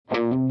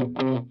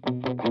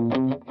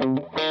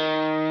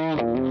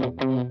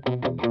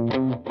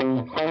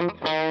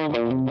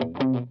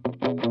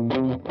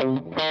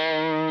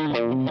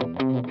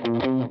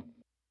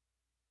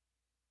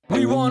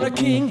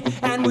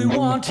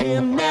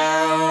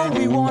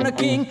a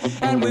king,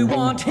 and we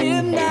want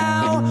him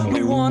now.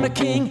 We want a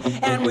king,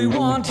 and we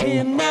want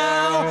him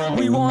now.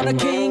 We want a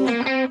king.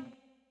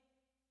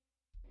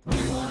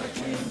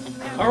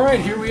 All right,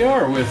 here we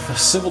are with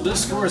Civil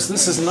Discourse.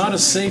 This is not a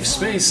safe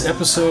space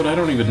episode. I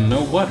don't even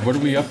know what. What are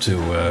we up to?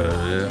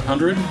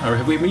 100? Or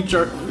have we reached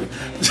our...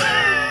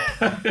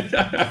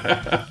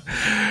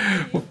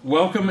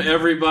 Welcome,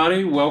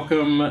 everybody.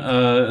 Welcome,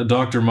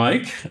 Dr.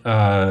 Mike,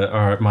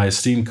 my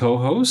esteemed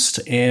co-host.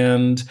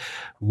 And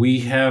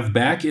we have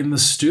back in the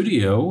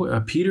studio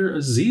Peter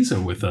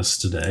Aziza with us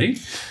today.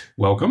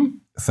 Welcome.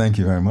 Thank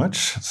you very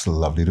much. It's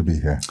lovely to be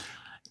here.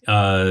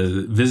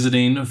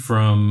 Visiting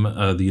from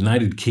the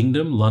United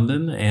Kingdom,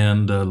 London,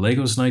 and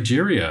Lagos,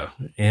 Nigeria.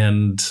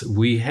 And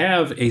we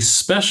have a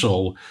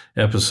special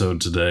episode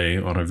today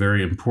on a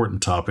very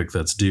important topic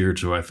that's dear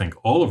to, I think,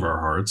 all of our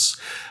hearts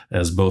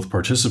as both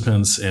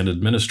participants and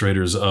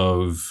administrators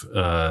of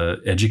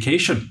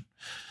education.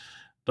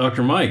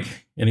 Dr.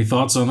 Mike, any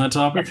thoughts on that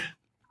topic?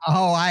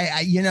 Oh,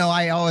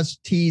 I always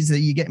tease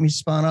that you get me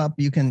spun up.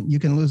 You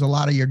can lose a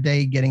lot of your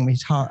day getting me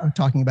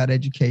talking about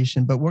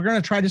education, but we're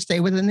going to try to stay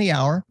within the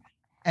hour.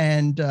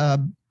 And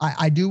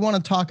I do want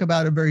to talk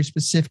about a very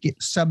specific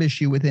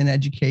sub-issue within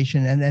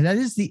education, and that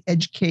is the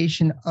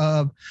education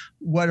of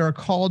what are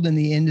called in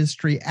the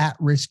industry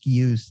at-risk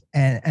youth.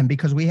 And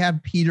because we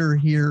have Peter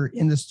here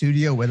in the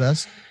studio with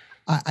us,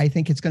 I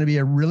think it's going to be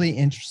a really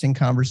interesting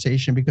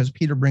conversation because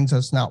Peter brings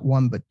us not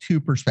one, but two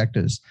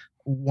perspectives.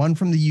 One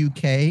from the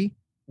UK,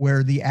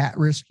 where the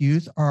at-risk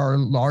youth are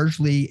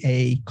largely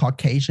a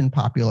Caucasian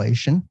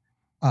population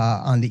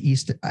on the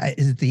east.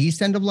 Is it the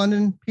east end of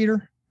London,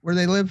 Peter, where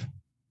they live?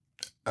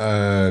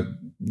 I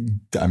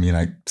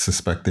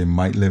suspect they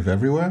might live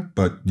everywhere,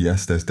 but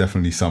yes, there's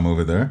definitely some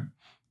over there.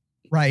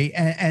 Right.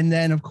 And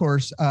then, of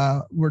course,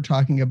 we're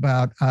talking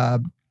about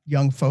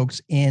young folks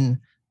in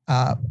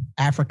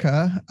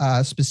Africa,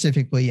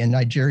 specifically in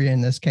Nigeria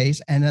in this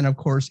case. And then, of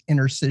course,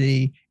 inner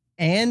city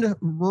and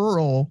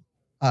rural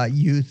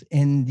youth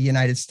in the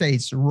United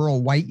States,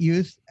 rural white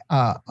youth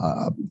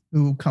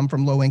who come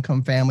from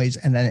low-income families,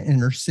 and then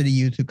inner city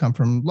youth who come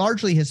from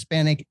largely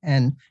Hispanic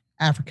and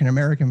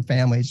African-American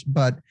families,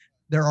 but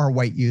there are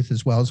white youth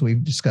as well, as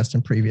we've discussed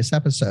in previous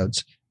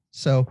episodes.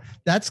 So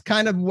that's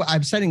kind of,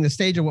 I'm setting the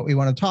stage of what we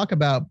want to talk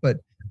about, but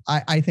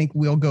I think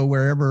we'll go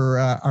wherever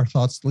our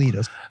thoughts lead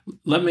us.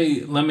 Let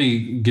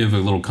me give a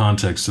little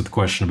context to the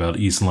question about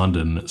East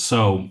London.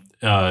 So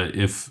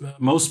if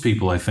most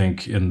people, I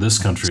think, in this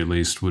country at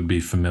least, would be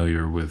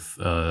familiar with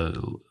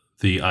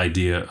the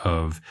idea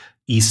of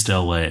East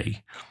LA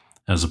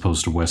as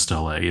opposed to West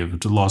LA,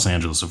 to Los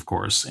Angeles, of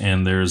course.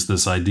 And there's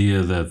this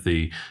idea that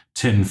the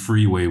 10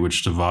 freeway,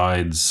 which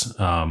divides,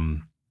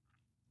 am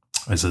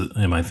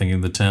I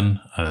thinking the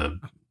 10?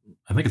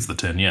 I think it's the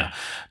 10, yeah.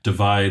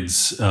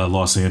 Divides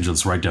Los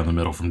Angeles right down the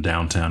middle from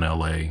downtown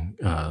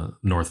LA,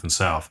 north and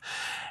south.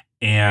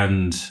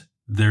 And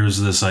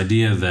there's this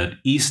idea that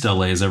East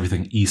LA is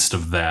everything east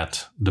of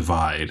that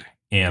divide.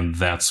 And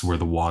that's where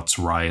the Watts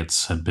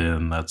riots had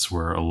been. That's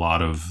where a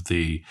lot of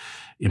the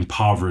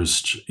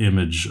impoverished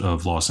image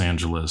of Los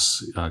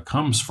Angeles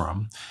comes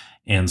from.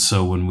 And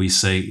so when we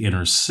say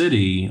inner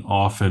city,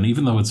 often,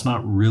 even though it's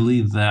not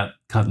really that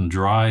cut and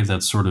dry,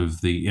 that's sort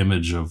of the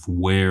image of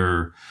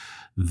where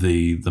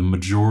the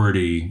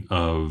majority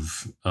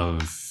of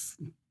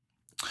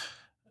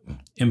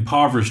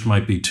impoverished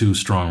might be too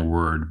strong a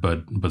word,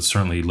 but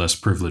certainly less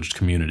privileged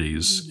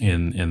communities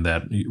in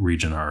that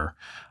region are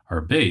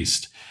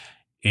based.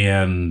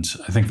 And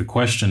I think the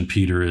question,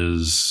 Peter,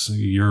 is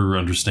your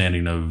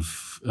understanding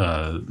of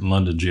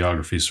London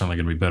geography is certainly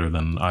going to be better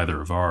than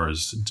either of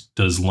ours.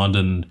 Does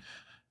London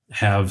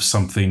have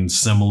something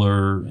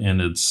similar in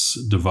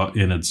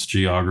its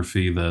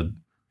geography that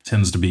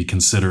tends to be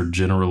considered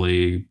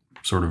generally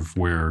sort of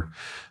where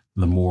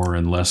the more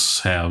and less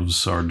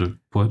haves are to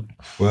put?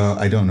 Well,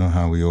 I don't know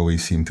how we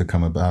always seem to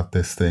come about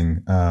this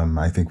thing.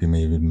 I think we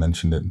may have even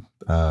mentioned it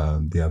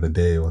the other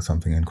day or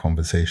something in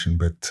conversation,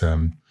 but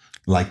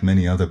like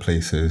many other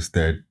places,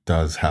 there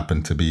does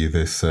happen to be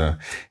this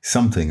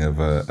something of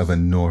a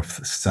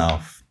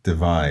north-south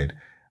divide.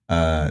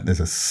 There's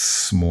a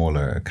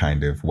smaller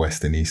kind of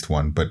west and east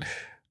one, but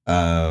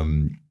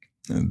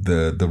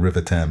the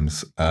River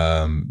Thames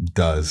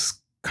does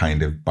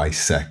kind of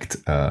bisect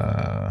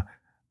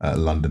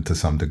London to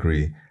some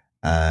degree,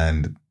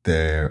 and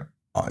there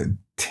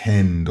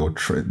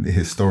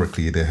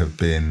historically there have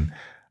been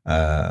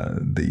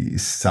the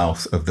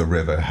south of the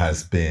river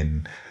has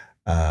been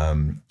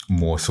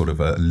more sort of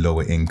a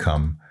lower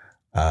income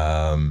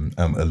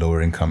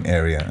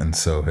area, and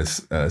so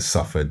has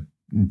suffered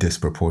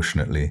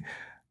disproportionately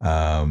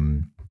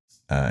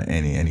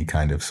any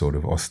kind of sort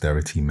of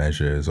austerity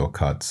measures or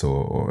cuts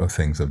or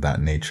things of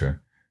that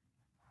nature.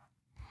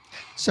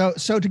 So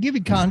to give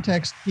you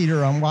context,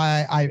 Peter, on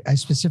why I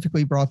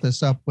specifically brought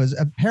this up was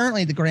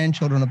apparently the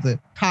grandchildren of the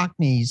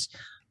Cockneys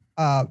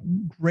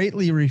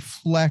greatly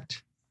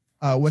reflect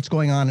what's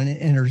going on in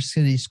inner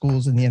city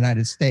schools in the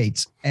United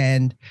States.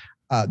 And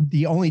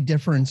the only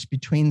difference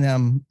between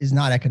them is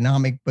not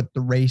economic, but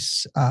the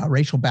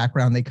racial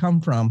background they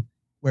come from.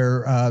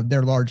 where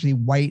they're largely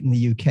white in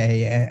the UK,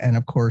 and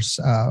of course,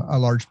 a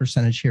large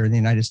percentage here in the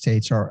United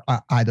States are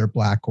either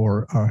Black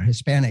or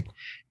Hispanic.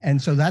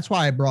 And so that's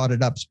why I brought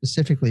it up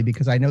specifically,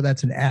 because I know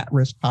that's an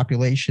at-risk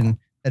population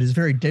that is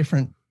very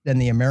different than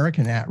the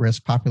American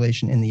at-risk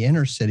population in the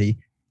inner city,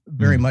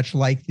 very much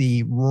like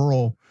the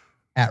rural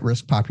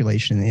at-risk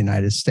population in the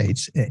United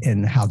States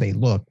in how they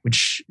look,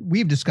 which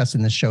we've discussed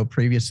in the show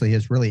previously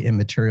is really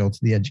immaterial to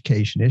the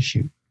education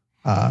issue.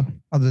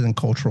 Other than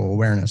cultural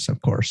awareness,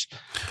 of course.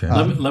 Okay.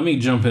 Let me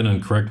jump in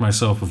and correct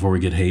myself before we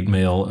get hate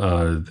mail,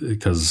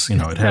 because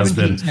it has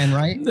been 10,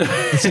 right?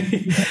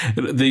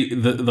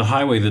 the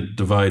highway that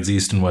divides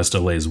East and West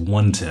LA is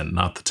 110,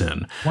 not the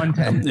 10.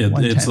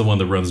 110. It's the one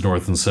that runs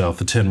north and south.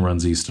 The 10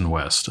 runs east and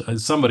west.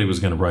 Somebody was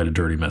going to write a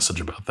dirty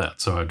message about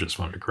that, so I just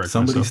wanted to correct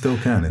Somebody myself. still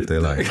can if they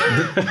like.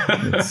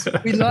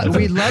 We'd love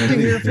to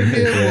hear from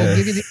you. We'll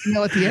give you the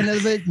email at the end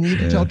of it, and you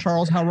can tell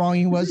Charles how wrong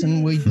he was,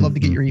 and we'd love to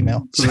get your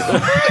email.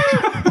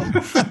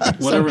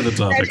 Whatever the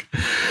topic.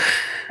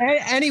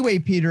 Anyway,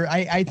 Peter,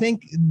 I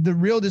think the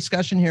real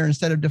discussion here,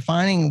 instead of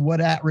defining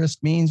what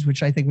at-risk means,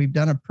 which I think we've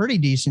done a pretty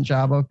decent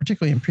job of,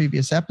 particularly in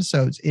previous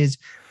episodes, is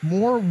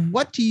more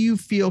what do you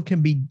feel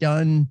can be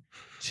done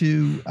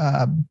to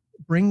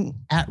bring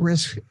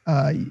at-risk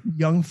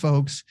young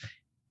folks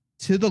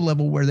to the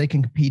level where they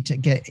can compete to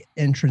get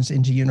entrance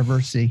into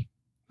university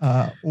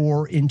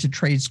or into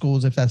trade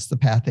schools if that's the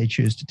path they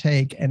choose to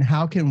take? And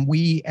how can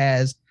we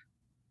as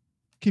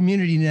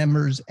community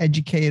members,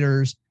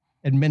 educators,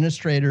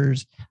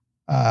 administrators,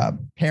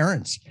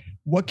 parents,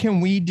 what can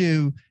we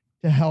do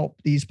to help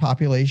these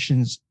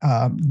populations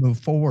move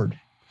forward?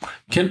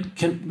 Can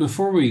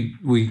before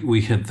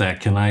we hit that,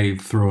 can I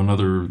throw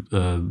another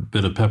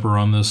bit of pepper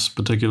on this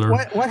particular?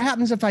 What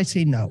happens if I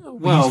say no?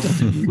 Well,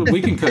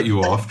 we can cut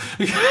you off.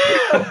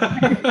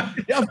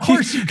 Of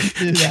course you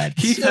can do that.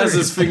 Keith has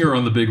his finger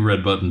on the big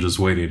red button, just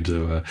waiting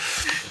to.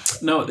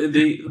 No,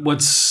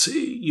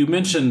 you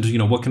mentioned,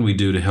 what can we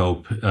do to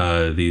help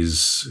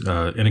these?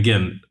 And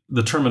again,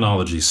 the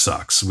terminology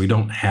sucks. We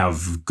don't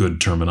have good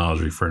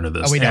terminology for any of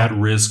this. At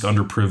risk,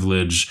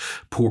 underprivileged,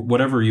 poor,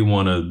 whatever you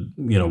want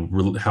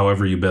to,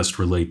 however you best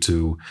relate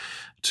to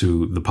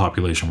the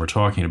population we're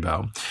talking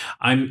about.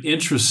 I'm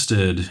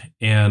interested,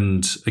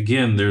 and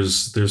again,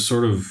 there's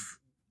sort of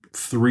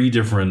three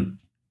different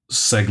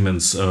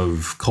segments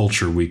of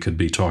culture we could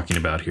be talking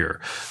about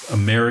here.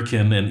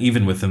 American, and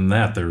even within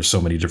that, there are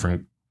so many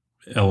different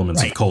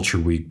elements of culture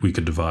we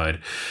could divide.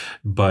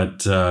 But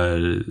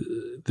the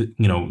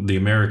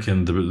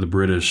American, the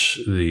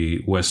British,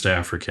 the West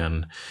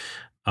African,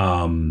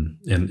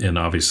 and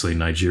obviously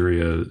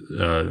Nigeria,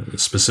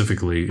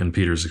 specifically in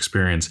Peter's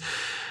experience,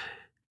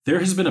 there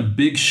has been a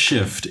big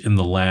shift in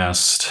the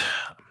last,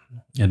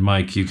 and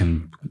Mike,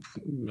 I'm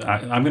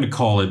going to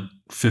call it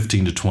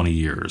 15 to 20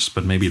 years,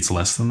 but maybe it's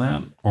less than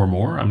that or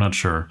more. I'm not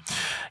sure.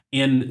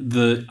 In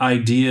the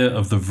idea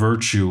of the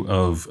virtue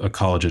of a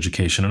college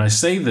education. And I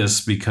say this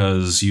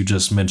because you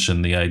just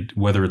mentioned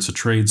whether it's a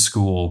trade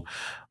school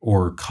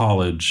or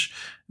college,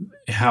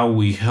 how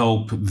we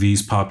help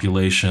these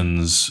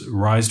populations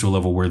rise to a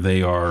level where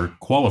they are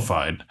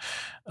qualified,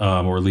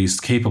 or at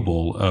least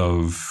capable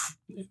of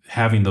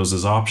having those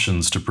as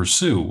options to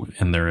pursue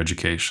in their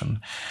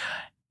education.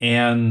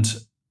 And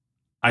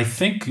I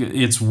think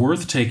it's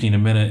worth taking a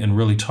minute and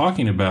really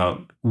talking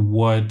about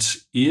what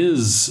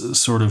is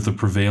sort of the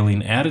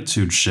prevailing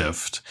attitude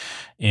shift,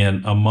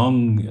 and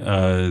among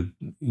the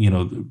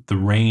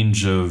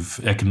range of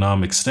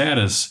economic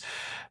status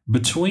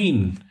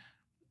between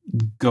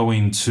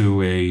going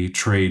to a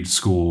trade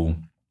school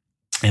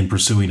and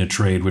pursuing a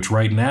trade, which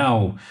right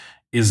now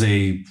is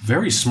a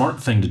very smart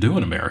thing to do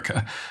in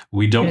America.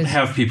 We don't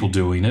have people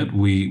doing it.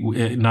 We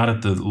not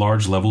at the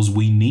large levels.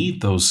 We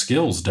need those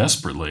skills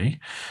desperately.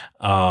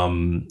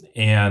 And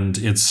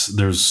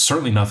there's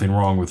certainly nothing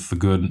wrong with the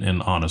good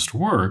and honest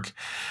work.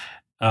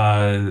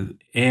 And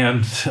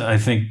I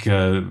think,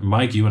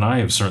 Mike, you and I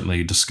have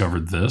certainly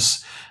discovered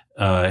this.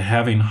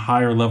 Having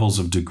higher levels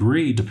of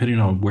degree, depending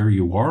on where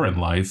you are in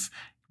life,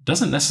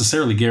 doesn't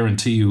necessarily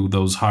guarantee you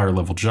those higher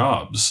level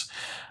jobs.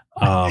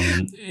 As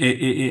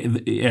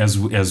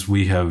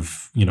we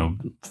have,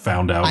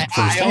 found out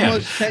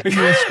firsthand.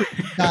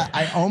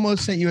 I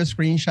almost sent you a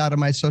screenshot of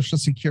my Social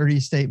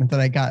Security statement that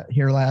I got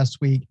here last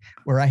week,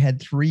 where I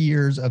had 3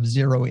 years of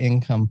zero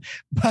income.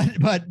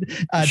 But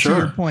Sure.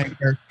 To your point,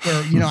 where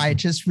I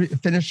just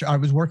finished, I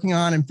was working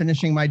on and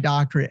finishing my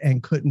doctorate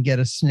and couldn't get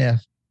a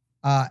sniff.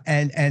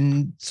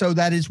 And so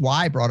that is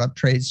why I brought up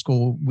trade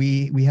school.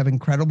 We have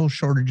incredible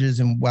shortages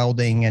in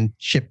welding and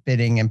ship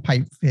fitting and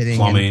pipe fitting,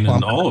 plumbing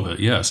and all of it.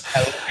 Yes.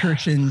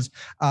 Electricians,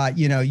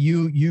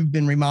 you've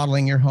been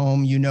remodeling your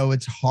home.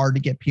 It's hard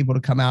to get people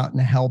to come out and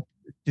help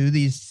do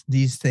these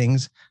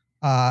things.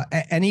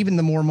 and even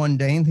the more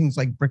mundane things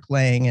like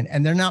bricklaying,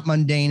 and they're not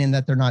mundane in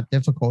that they're not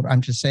difficult.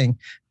 I'm just saying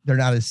they're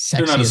not as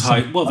sexy. They're not as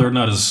high. Well, they're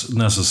not as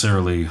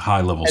necessarily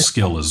high level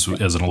skill as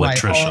an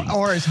electrician, right,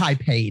 or as high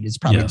paid. Is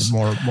probably Yes. the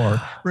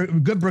more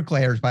good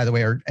bricklayers, by the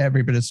way, are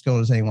every bit as skilled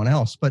as anyone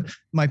else. But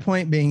my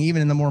point being,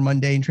 even in the more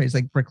mundane trades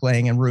like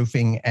bricklaying and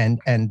roofing and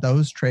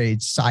those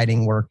trades,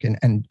 siding work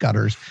and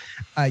gutters,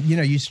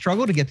 you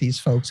struggle to get these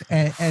folks.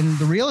 And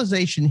the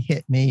realization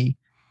hit me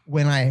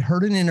when I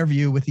heard an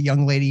interview with a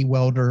young lady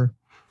welder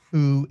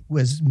who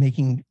was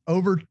making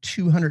over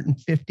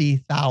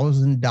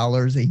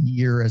 $250,000 a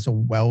year as a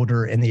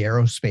welder in the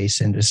aerospace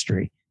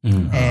industry.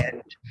 Mhm.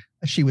 And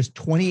she was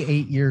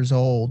 28 years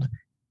old.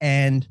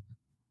 And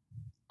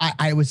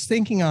I was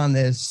thinking on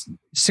this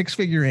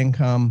 6-figure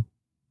income.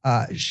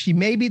 She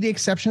may be the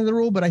exception to the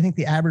rule, but I think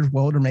the average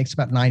welder makes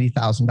about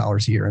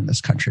 $90,000 a year in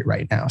this country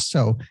right now.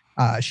 So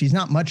she's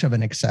not much of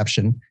an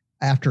exception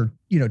after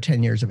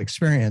 10 years of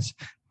experience.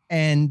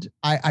 And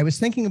I was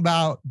thinking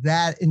about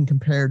that in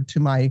compared to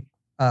my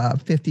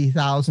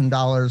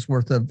 $50,000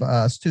 worth of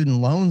student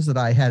loans that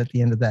I had at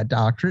the end of that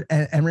doctorate.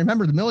 And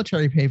remember, the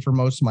military paid for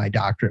most of my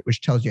doctorate,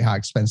 which tells you how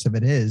expensive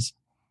it is.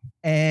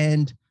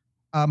 And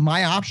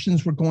my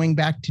options were going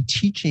back to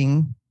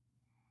teaching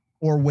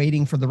or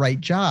waiting for the right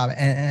job.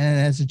 And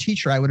as a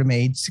teacher, I would have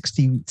made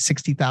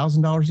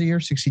 $60,000 a year,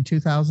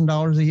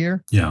 $62,000 a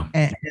year. Yeah.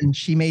 And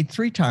she made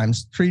 3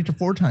 to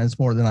 4 times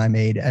more than I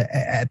made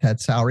at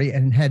that salary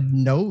and had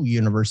no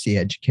university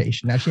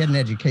education. Now she had an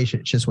education,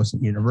 it just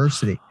wasn't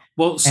university.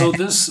 Well, so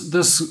this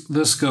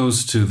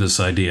goes to this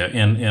idea,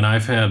 and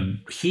I've had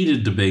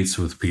heated debates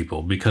with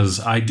people because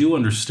I do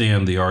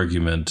understand the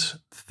argument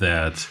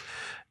that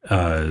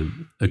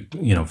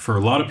for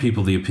a lot of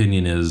people, the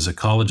opinion is a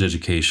college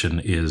education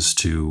is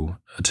to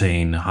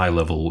attain high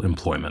level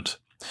employment.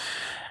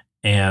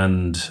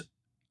 And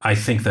I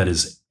think that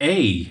is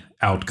a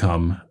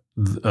outcome,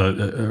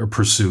 a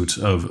pursuit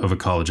of a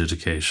college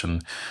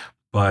education.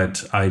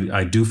 But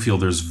I do feel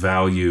there's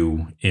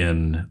value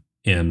in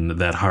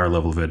that higher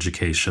level of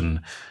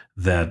education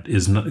that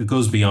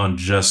goes beyond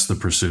just the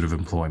pursuit of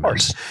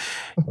employment.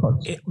 Of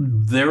course.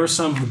 There are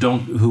some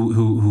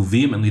who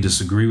vehemently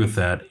disagree with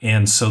that,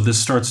 and so this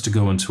starts to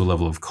go into a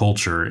level of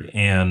culture.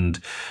 And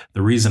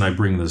the reason I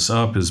bring this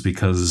up is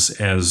because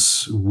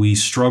as we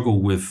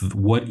struggle with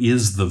what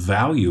is the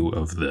value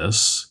of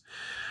this,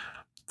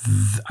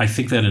 I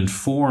think that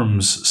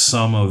informs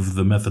some of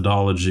the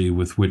methodology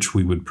with which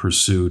we would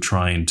pursue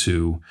trying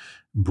to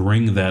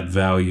bring that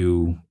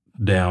value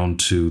down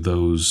to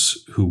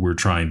those who we're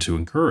trying to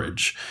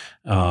encourage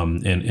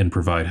and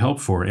provide help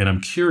for. And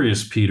I'm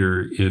curious,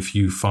 Peter, if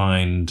you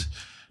find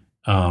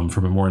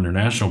from a more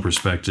international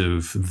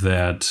perspective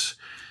that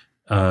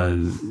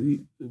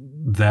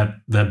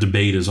that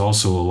debate is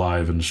also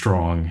alive and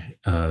strong,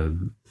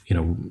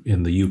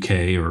 in the UK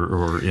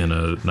or in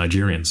a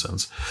Nigerian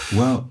sense.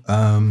 Well,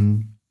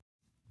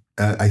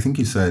 I think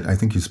you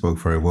spoke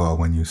very well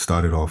when you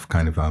started off.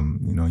 Kind of,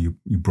 you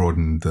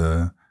broadened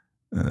the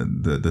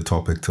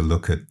topic to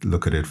look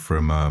at it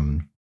from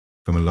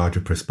a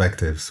larger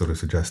perspective, sort of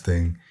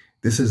suggesting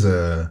this is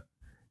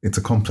it's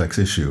a complex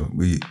issue.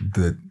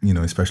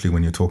 Especially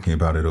when you're talking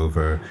about it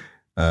over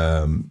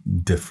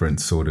different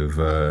sort of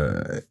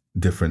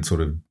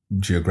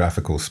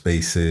geographical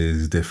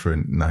spaces,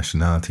 different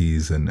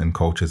nationalities and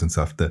cultures and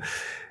stuff.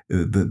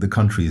 The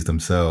countries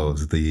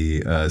themselves,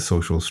 the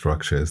social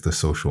structures, the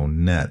social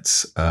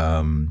nets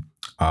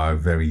are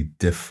very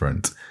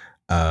different.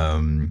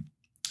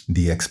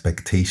 The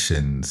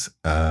expectations,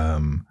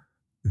 the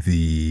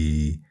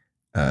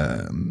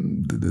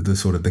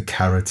sort of the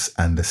carrots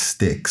and the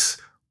sticks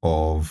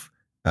of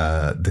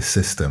the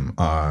system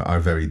are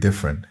very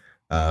different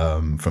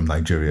from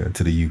Nigeria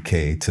to the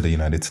UK to the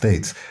United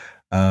States.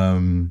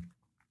 Going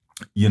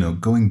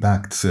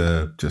back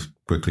to just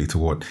quickly to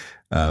what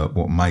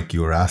Mike,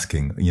 you were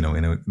asking,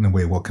 in a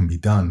way, what can be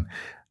done?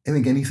 I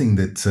think anything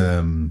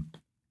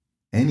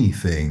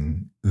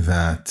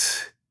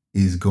that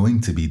is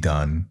going to be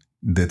done,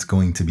 that's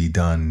going to be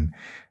done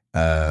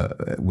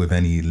with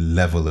any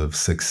level of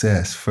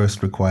success,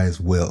 first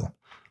requires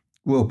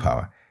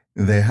willpower.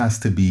 There has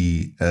to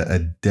be a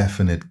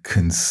definite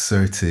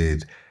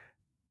concerted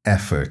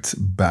effort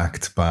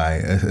backed by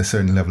a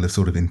certain level of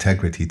sort of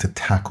integrity to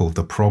tackle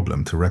the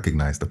problem, to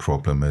recognize the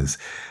problem as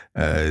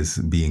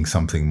being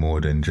something more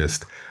than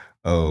just,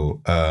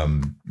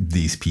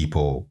 these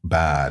people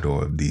bad,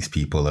 or these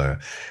people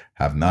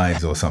have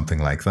knives or something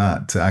like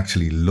that. To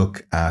actually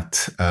look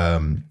at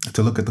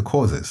the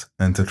causes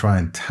and to try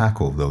and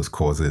tackle those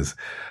causes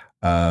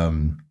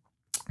to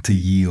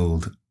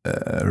yield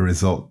a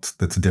result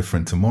that's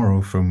different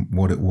tomorrow from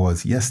what it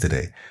was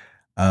yesterday.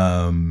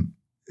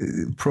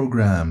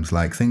 Programs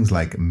like things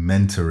like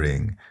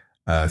mentoring,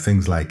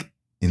 things like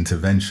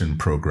intervention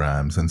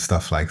programs and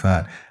stuff like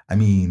that. I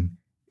mean,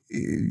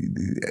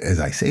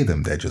 as I say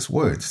them, they're just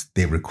words.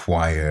 They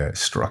require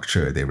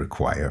structure, they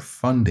require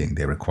funding,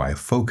 they require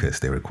focus,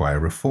 they require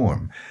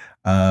reform.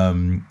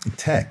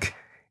 Tech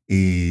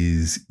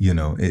is,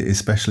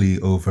 especially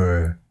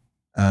over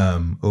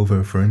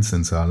over, for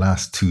instance, our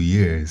last 2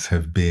 years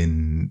have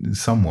been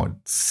somewhat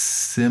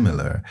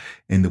similar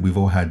in that we've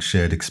all had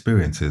shared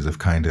experiences of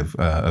kind of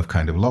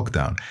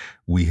lockdown.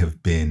 We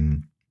have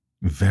been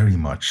very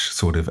much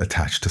sort of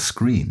attached to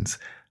screens.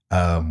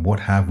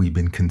 What have we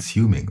been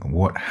consuming?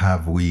 What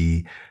have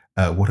we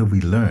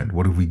learned?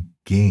 What have we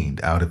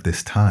gained out of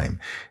this time?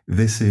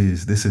 This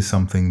is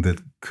something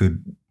that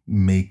could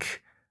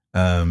make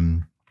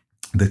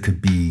that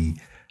could be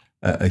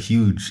a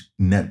huge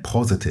net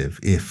positive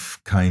if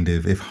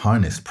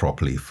harnessed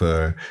properly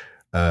for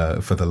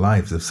the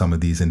lives of some of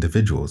these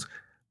individuals.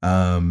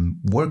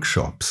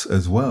 Workshops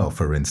as well,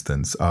 for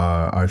instance,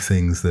 are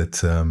things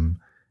that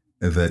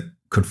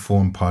could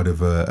form part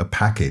of a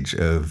package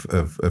of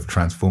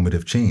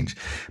transformative change,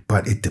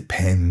 but it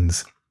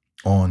depends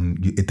on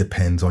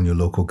your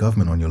local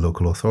government, on your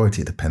local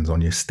authority. It depends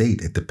on your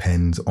state. It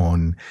depends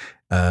on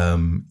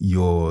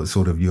your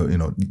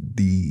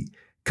the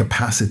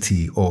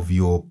capacity of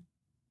your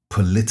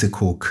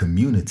political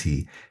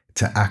community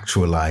to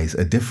actualize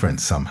a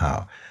difference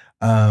somehow.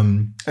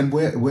 And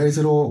where's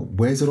it all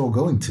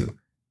going to?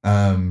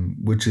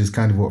 Which is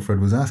kind of what Fred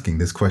was asking,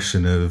 this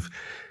question of,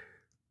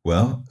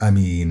 well, I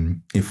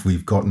mean, if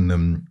we've gotten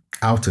them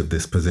out of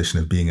this position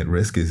of being at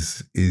risk,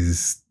 is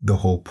the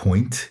whole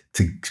point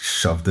to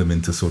shove them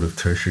into sort of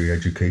tertiary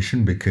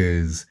education?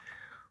 Because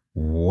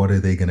what are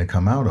they going to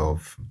come out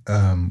of?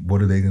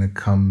 What are they going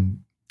to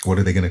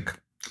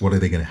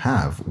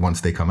have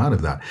once they come out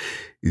of that?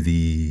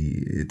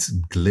 It's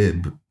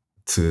glib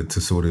to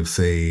sort of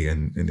say,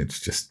 and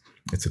it's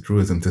a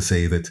truism to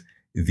say that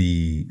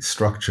the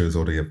structures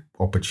or the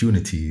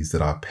opportunities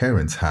that our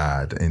parents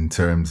had in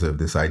terms of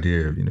this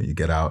idea of, you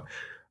get out,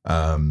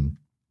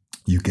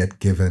 you get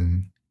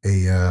given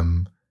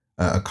a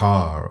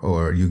car,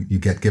 or you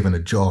get given a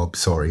job,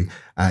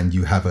 and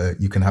you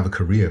can have a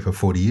career for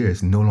 40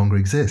 years, no longer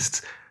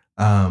exists.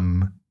 I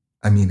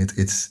mean,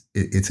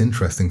 it's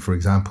interesting. For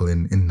example,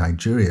 in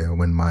Nigeria,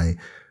 when my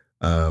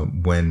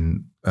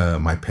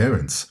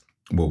parents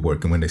were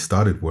working, when they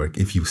started work,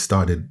 if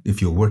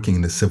you're working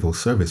in the civil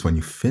service, when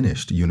you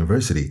finished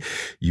university,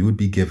 you would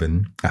be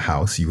given a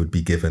house, you would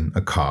be given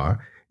a car,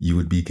 you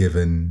would be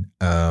given,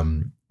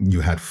 you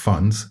had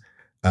funds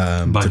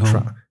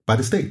by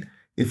the state.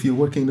 If you're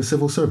working in the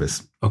civil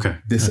service, okay,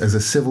 as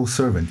a civil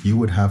servant, you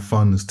would have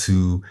funds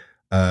to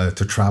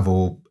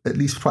travel at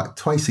least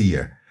twice a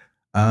year.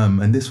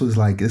 And this was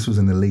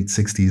in the late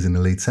 60s and the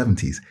late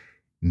 70s.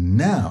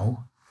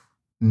 Now,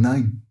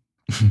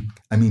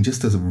 I mean,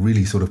 just to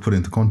really sort of put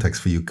into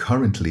context for you,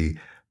 currently,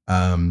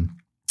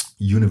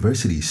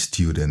 university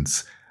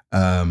students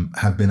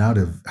have been out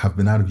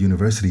of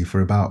university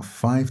for about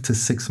 5 to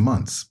 6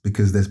 months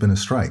because there's been a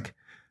strike.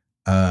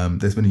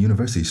 There's been a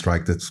university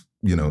strike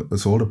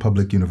so all the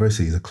public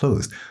universities are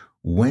closed.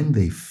 When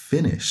they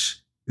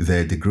finish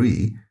their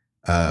degree,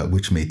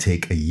 which may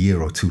take a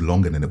year or two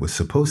longer than it was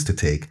supposed to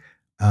take,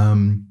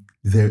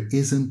 there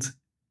isn't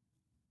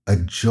a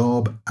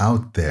job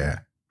out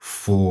there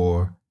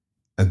for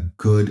a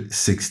good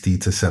 60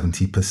 to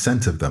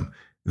 70% of them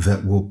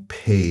that will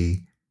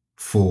pay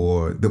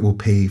for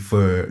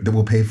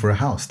a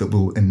house, that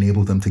will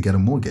enable them to get a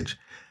mortgage.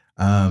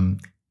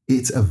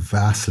 It's a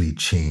vastly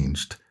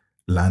changed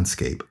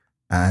landscape.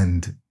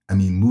 And I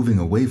mean, moving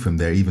away from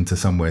there, even to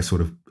somewhere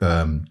sort of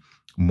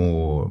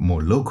more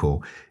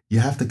local, you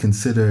have to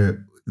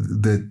consider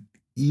that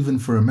even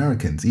for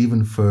Americans,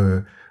 even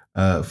for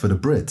the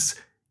Brits,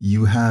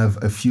 you have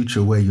a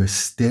future where you're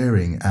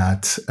staring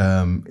at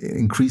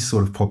increased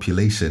sort of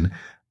population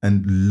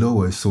and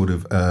lower sort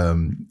of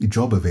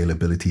job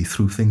availability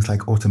through things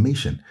like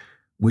automation,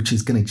 which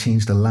is going to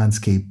change the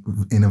landscape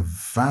in a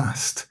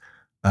vast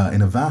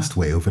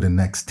way over the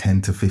next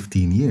 10 to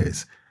 15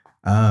 years.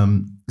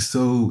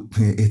 So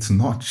it's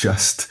not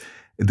just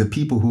the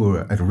people who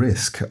are at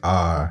risk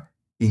are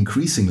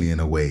increasingly in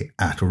a way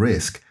at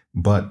risk,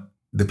 but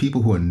the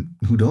people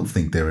who don't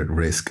think they're at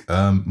risk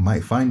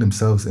might find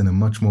themselves in a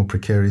much more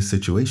precarious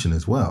situation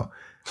as well.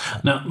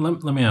 Now,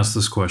 let me ask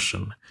this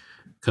question,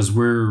 because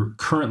we're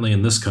currently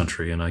in this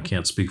country, and I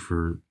can't speak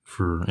for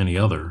any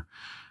other,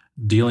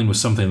 dealing with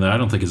something that I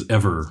don't think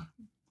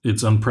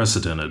it's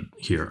unprecedented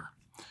here,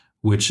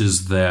 which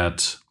is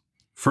that,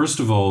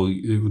 first of all,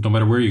 no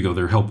matter where you go,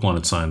 there are help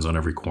wanted signs on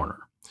every corner.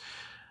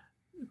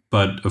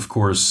 But of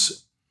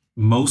course,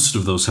 most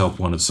of those help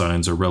wanted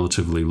signs are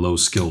relatively low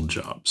skilled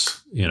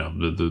jobs,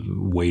 the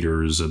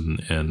waiters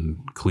and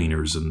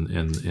cleaners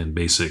and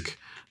basic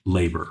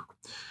labor.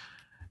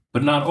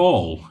 But not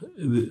all.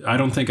 I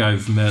don't think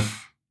I've met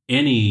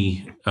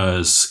any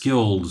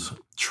skilled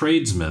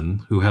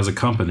tradesman who has a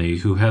company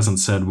who hasn't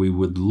said, we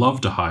would love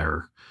to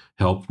hire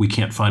help. We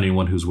can't find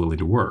anyone who's willing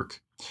to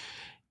work.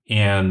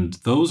 And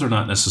those are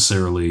not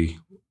necessarily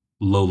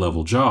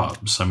low-level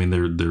jobs. I mean,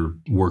 they're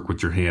work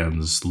with your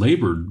hands,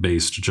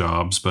 labor-based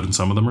jobs, but in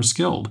some of them are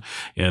skilled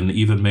and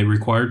even may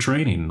require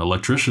training.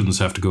 Electricians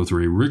have to go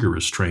through a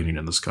rigorous training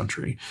in this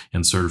country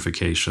and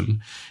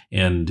certification.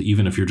 And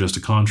even if you're just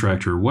a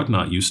contractor or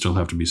whatnot, you still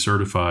have to be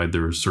certified.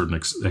 There are certain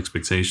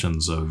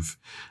expectations of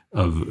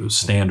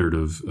standard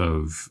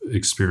of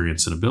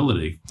experience and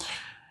ability.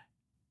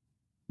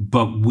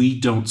 But we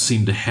don't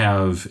seem to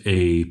have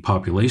a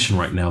population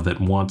right now that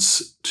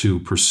wants to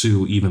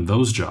pursue even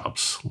those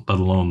jobs, let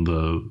alone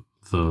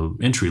the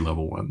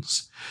entry-level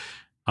ones.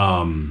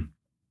 And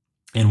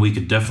we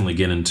could definitely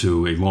get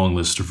into a long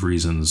list of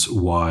reasons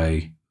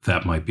why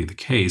that might be the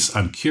case.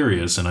 I'm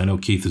curious, and I know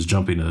Keith is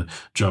jumping to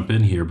jump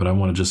in here, but I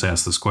want to just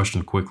ask this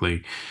question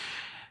quickly.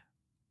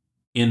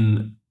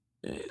 In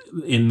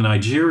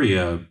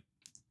Nigeria,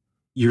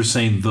 you're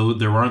saying though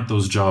there aren't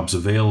those jobs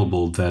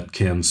available that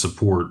can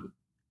support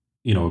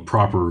a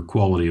proper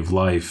quality of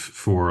life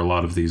for a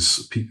lot of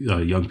these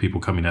young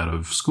people coming out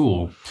of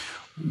school.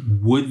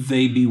 Would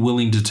they be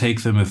willing to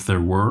take them if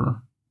there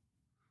were?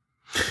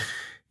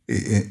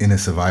 In a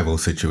survival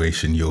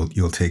situation,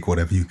 you'll take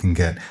whatever you can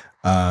get.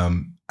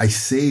 I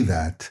say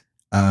that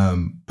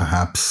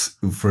perhaps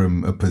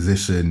from a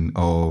position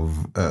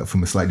of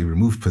from a slightly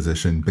removed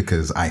position,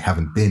 because I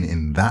haven't been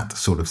in that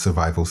sort of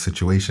survival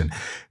situation.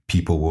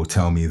 People will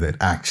tell me that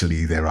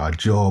actually there are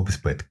jobs,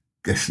 but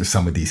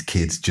some of these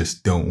kids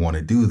just don't want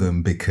to do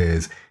them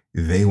because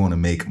they want to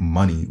make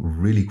money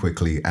really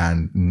quickly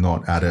and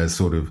not at a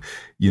sort of,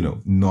 they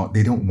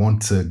don't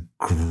want to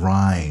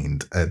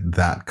grind at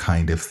that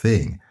kind of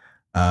thing.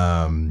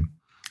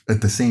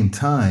 At the same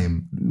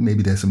time,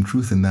 maybe there's some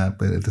truth in that,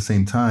 but at the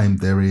same time,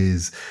 there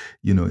is,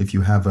 if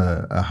you have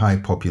a high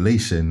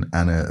population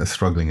and a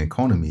struggling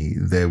economy,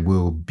 there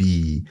will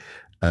be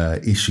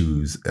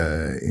issues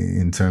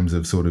in terms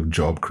of sort of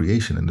job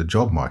creation in the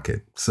job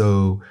market.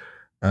 So,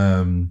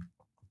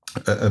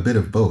 a bit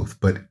of both,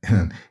 but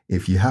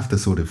if you have to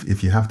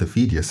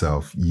feed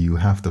yourself, you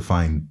have to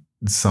find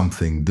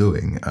something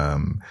doing.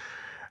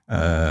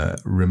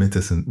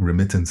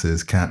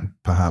 Remittances can't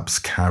perhaps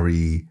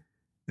carry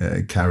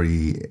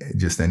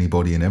just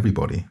anybody and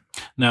everybody.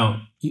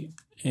 Now,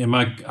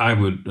 I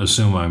would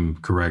assume I'm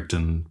correct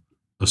in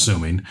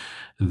assuming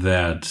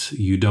that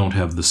you don't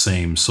have the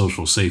same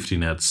social safety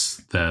nets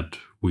that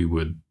we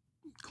would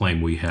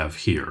claim we have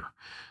here.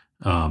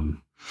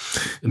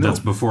 And that's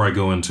before I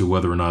go into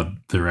whether or not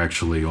they're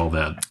actually all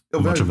that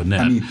much of a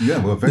net. I mean,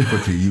 very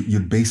quickly,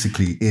 you'd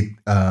basically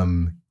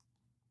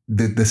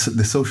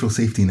the social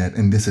safety net,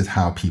 and this is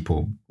how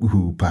people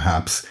who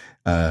perhaps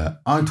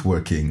aren't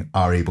working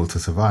are able to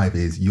survive,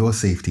 is your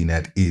safety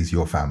net is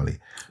your family.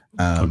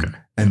 Okay.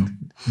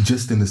 And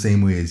just in the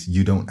same way as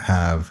you don't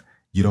have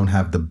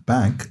the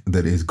bank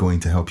that is going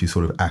to help you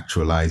sort of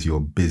actualize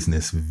your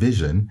business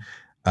vision.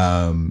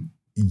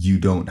 You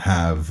don't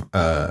have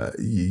the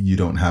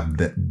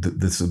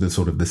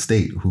sort of the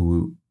state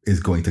who is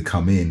going to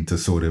come in to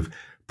sort of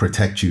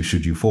protect you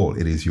should you fall.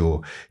 It is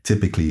your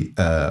typically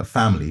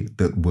family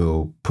that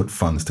will put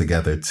funds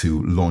together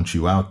to launch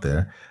you out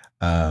there,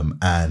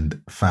 and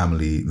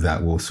family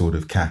that will sort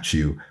of catch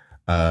you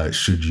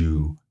should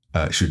you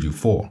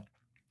fall.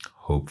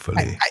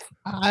 Hopefully.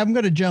 I'm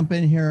going to jump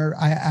in here.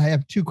 I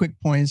have two quick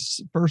points.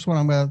 First one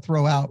I'm going to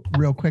throw out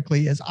real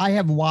quickly is I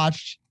have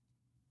watched,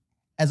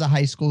 as a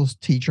high school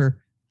teacher,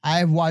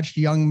 I've watched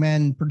young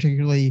men,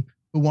 particularly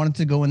who wanted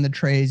to go in the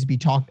trades, be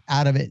talked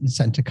out of it and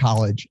sent to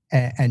college.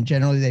 And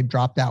generally they've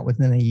dropped out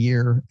within a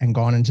year and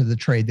gone into the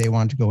trade they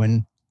wanted to go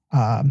in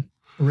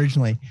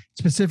originally.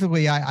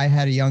 Specifically, I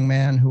had a young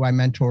man who I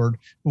mentored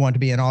who wanted to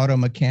be an auto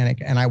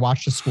mechanic. And I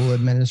watched a school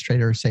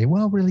administrator say,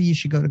 well, really, you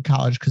should go to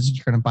college because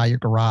you're going to buy your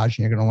garage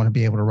and you're going to want to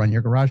be able to run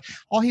your garage.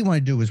 All he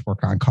wanted to do was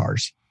work on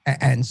cars.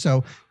 And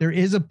so there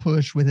is a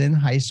push within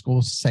high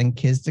schools to send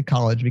kids to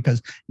college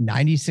because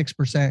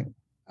 96%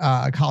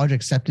 college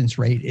acceptance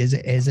rate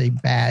is a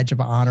badge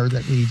of honor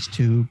that leads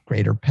to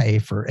greater pay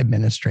for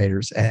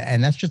administrators.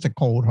 And that's just a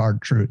cold,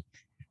 hard truth.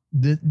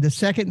 The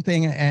second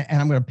thing,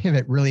 and I'm going to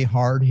pivot really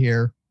hard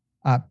here,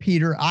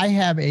 Peter, I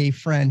have a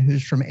friend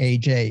who's from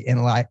AJ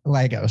in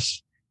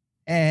Lagos,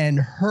 and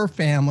her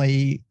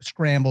family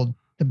scrambled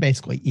to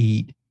basically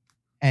eat.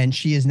 And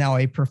she is now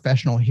a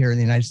professional here in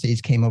the United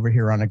States, came over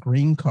here on a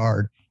green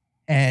card.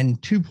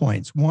 And 2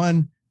 points.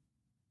 One,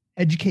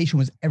 education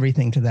was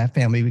everything to that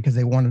family because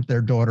they wanted their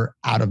daughter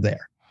out of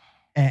there.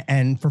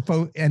 And for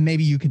folks, and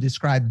maybe you could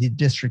describe the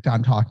district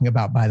I'm talking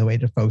about, by the way,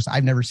 to folks.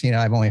 I've never seen it.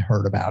 I've only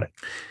heard about it.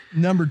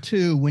 Number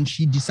two, when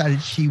she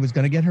decided she was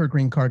going to get her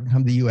green card and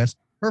come to the U.S.,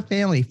 her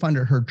family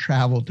funded her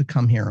travel to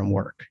come here and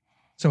work.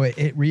 So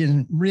it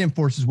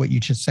reinforces what you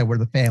just said, where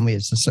the family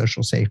is the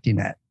social safety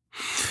net.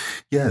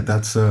 Yeah,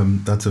 that's a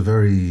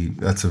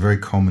very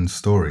common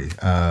story.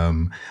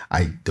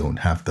 I don't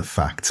have the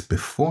facts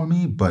before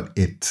me, but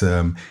it's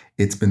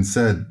been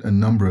said a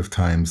number of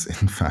times.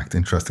 In fact,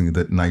 interestingly,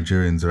 that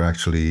Nigerians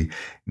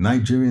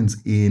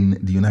in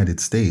the United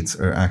States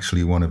are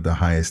actually one of the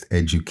highest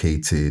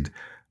educated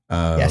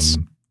yes.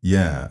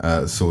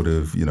 sort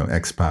of,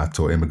 expat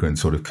or immigrant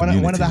sort of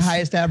communities. One of the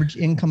highest average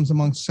incomes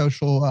among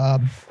social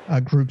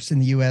groups in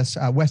the U.S.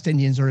 West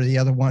Indians are the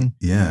other one.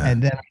 Yeah.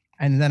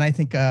 And then I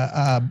think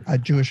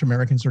Jewish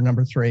Americans are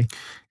number 3.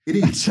 It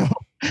is. So,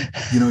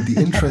 the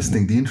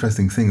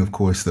interesting thing, of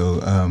course, though,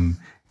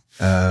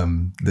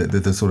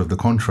 the sort of the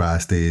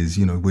contrast is,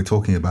 we're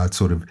talking about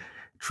sort of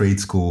trade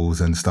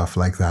schools and stuff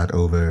like that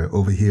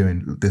over here,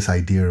 and this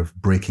idea of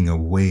breaking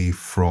away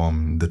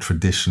from the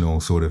traditional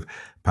sort of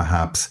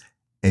perhaps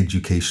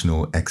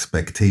educational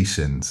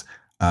expectations,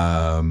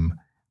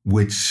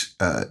 which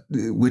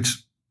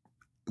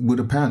would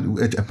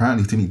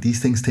apparently to me, these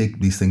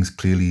things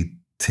clearly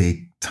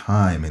take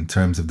time in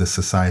terms of the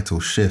societal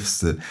shifts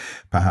that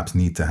perhaps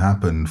need to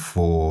happen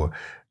for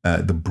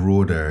the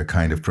broader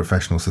kind of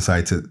professional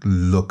society to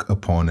look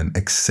upon and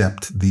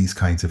accept these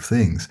kinds of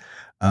things.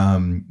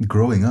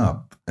 Growing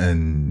up,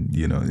 and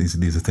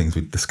these are things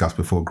we discussed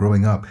before.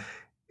 Growing up,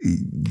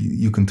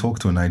 you can talk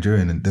to a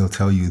Nigerian and they'll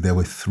tell you there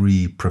were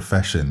 3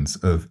 professions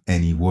of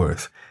any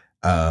worth: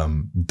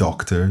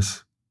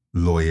 doctors,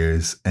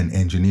 lawyers, and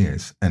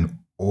engineers. And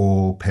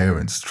all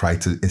parents try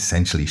to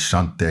essentially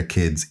shunt their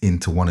kids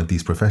into one of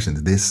these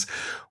professions. This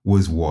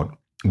was what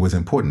was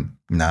important.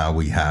 Now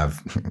we have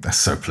a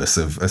surplus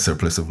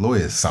of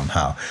lawyers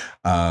somehow.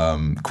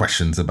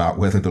 Questions about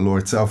whether the law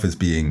itself is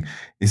being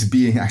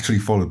actually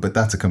followed, but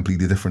that's a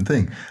completely different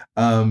thing.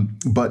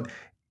 But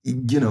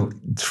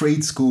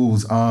trade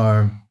schools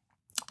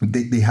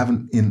they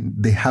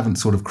haven't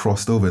sort of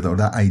crossed over, though,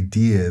 that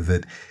idea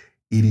that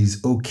it is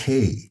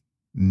okay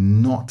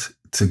not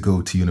to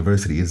go to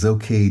university. It's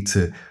okay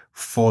to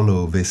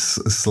follow this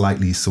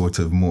slightly sort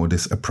of more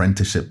this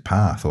apprenticeship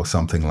path or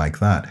something like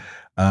that.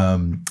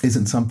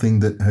 Isn't something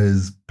that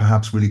has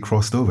perhaps really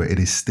crossed over. It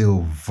is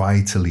still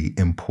vitally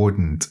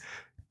important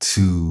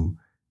to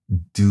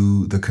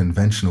do the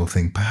conventional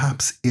thing,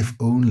 perhaps if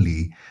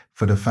only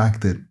for the fact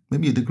that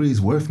maybe a degree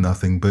is worth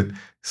nothing, but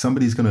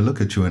somebody's going to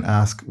look at you and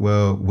ask,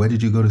 well, where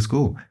did you go to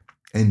school?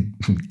 And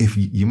if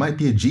you might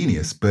be a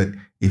genius, but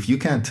if you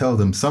can't tell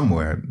them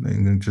somewhere,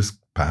 then just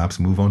perhaps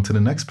move on to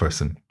the next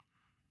person.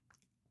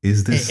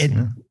 Is this?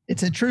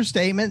 It's a true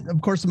statement.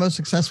 Of course, the most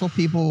successful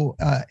people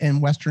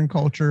in Western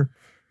culture,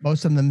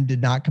 most of them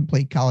did not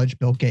complete college.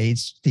 Bill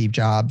Gates, Steve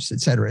Jobs, et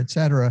cetera, et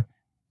cetera.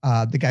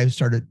 The guy who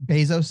started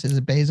Bezos, is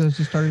it Bezos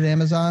who started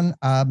Amazon?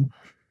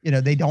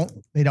 They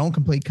don't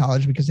complete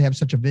college because they have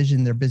such a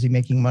vision. They're busy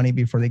making money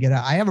before they get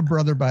out. I have a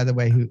brother, by the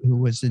way, who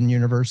was in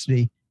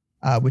university,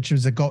 which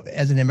was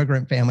as an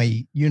immigrant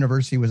family,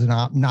 university was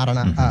not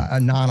a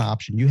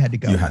non-option. You had to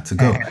go. You had to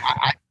go.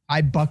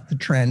 I bucked the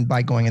trend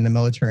by going in the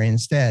military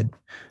instead.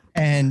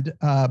 And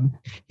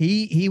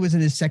he was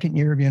in his second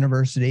year of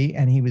university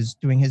and he was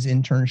doing his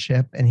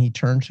internship, and he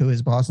turned to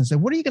his boss and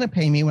said, "What are you going to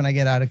pay me when I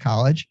get out of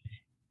college?"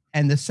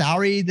 And the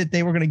salary that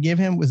they were going to give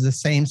him was the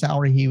same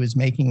salary he was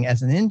making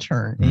as an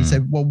intern. And he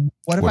said, "Well,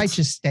 what if I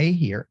just stay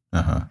here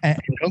and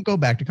don't go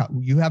back to college?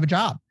 You have a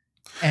job."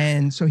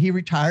 And so he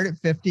retired at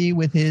 50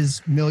 with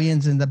his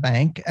millions in the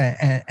bank,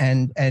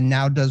 and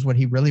now does what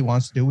he really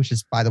wants to do, which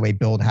is, by the way,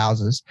 build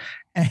houses.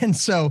 And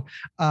so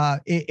there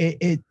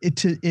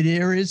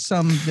is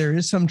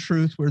some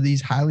truth where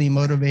these highly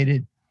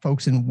motivated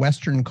folks in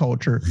Western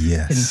culture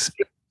can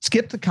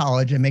skip the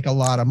college and make a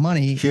lot of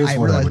money. Here's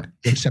what I would,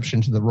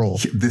 exception to the rule.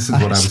 This is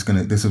what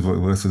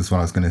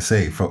I was gonna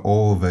say. For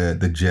all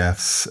the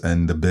Jeffs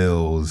and the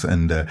Bills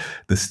and the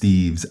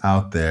Steves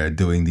out there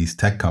doing these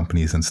tech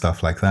companies and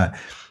stuff like that,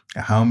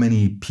 how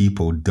many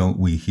people don't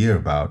we hear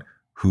about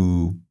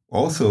who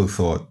also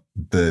thought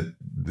that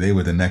they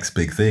were the next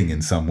big thing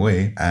in some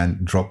way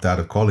and dropped out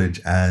of college,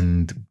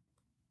 and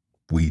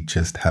we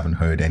just haven't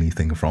heard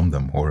anything from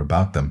them or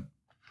about them?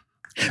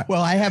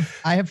 Well, I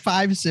have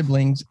 5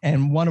 siblings,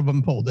 and one of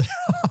them pulled it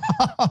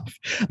off.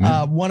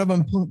 One of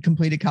them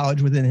completed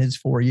college within his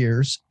 4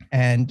 years,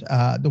 and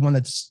the one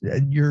that's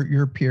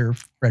your peer,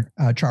 Fred,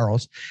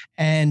 Charles,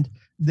 and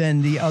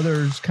then the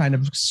others kind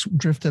of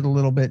drifted a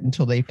little bit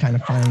until they kind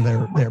of found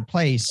their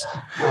place.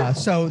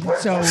 So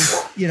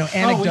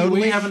anecdotally,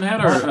 we haven't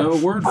had a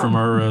word from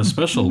our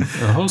special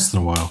host in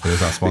a while.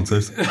 There's our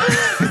sponsors.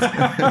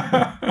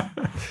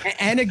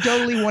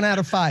 Anecdotally, 1 out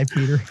of 5,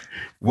 Peter.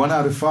 1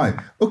 out of 5.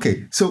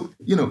 Okay, so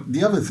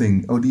the other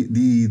thing, or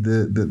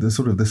the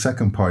sort of the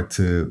second part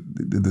to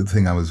the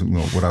thing I was,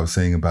 what I was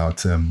saying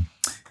about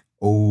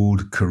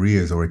old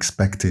careers or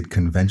expected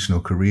conventional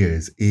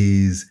careers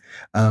is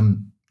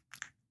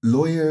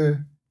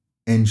lawyer,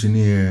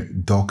 engineer,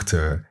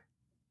 doctor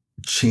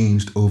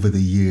changed over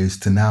the years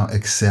to now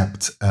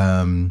accept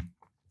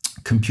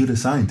computer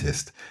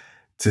scientist,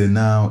 to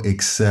now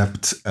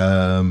accept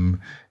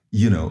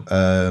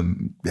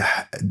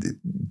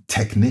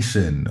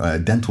technician,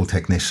 dental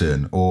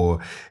technician, or,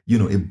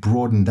 it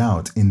broadened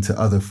out into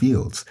other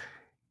fields.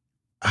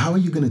 How are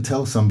you going to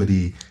tell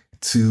somebody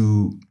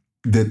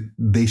that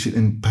they should,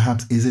 and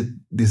perhaps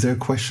is there a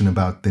question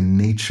about the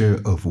nature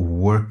of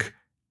work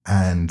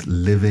and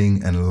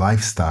living and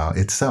lifestyle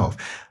itself?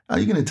 Are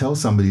you going to tell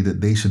somebody that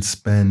they should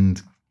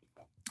spend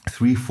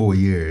 3-4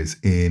 years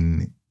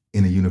in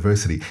in a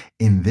university.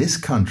 In this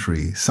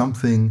country,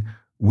 something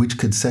which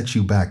could set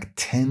you back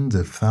tens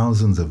of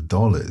thousands of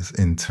dollars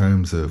in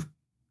terms of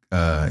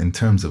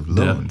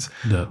loans.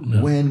 Yeah.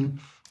 When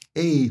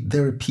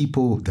there are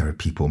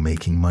people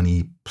making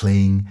money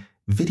playing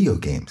video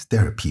games.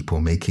 There are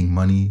people making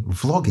money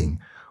vlogging,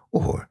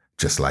 or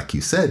just like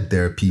you said,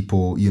 there are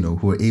people,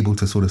 who are able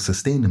to sort of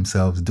sustain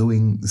themselves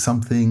doing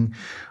something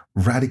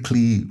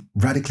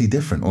radically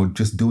different, or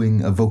just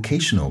doing a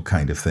vocational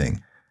kind of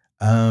thing.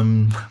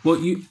 Well,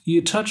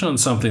 you touch on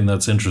something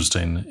that's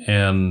interesting,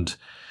 and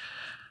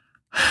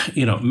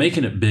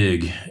making it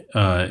big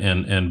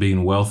and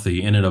being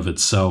wealthy in and of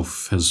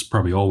itself has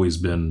probably always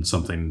been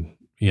something,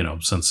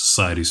 since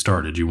society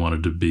started. You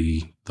wanted to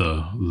be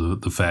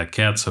the fat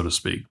cat, so to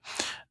speak.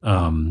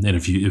 And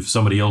if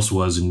somebody else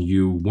was and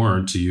you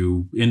weren't,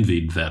 you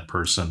envied that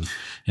person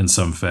in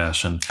some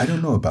fashion. I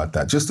don't know about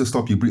that. Just to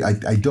stop you brief,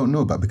 I don't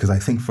know about, because I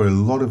think for a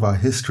lot of our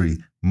history,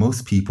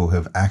 most people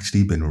have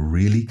actually been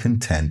really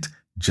content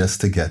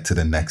just to get to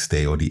the next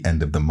day or the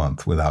end of the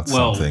month without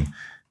something.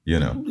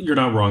 You're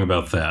not wrong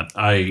about that.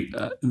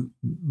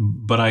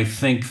 But I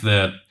think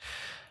that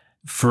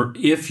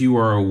if you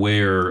are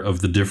aware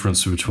of the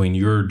difference between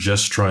you're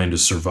just trying to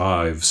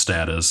survive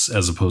status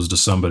as opposed to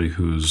somebody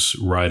who's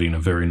riding a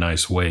very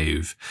nice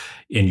wave,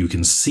 and you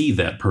can see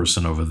that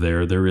person over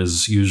there, there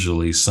is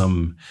usually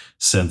some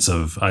sense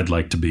of, I'd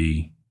like to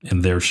be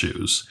in their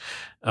shoes,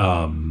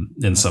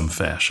 in some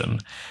fashion.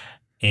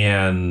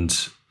 And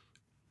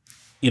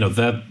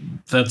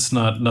that's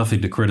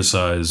nothing to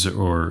criticize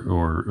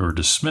or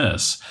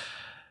dismiss.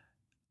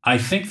 I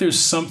think there's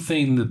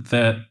something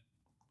that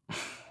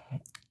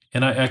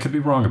and I could be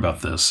wrong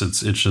about this.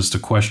 It's just a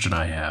question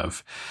I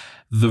have.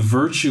 The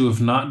virtue of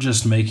not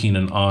just making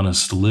an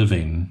honest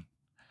living,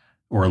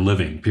 or a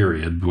living,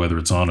 period, whether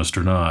it's honest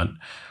or not,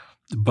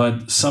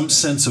 but some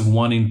sense of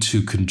wanting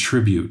to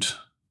contribute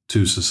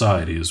to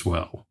society as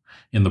well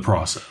in the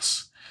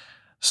process.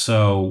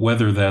 So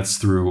whether that's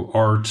through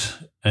art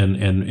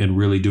and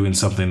really doing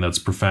something that's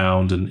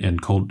profound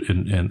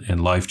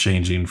and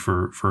life-changing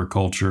for a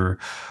culture,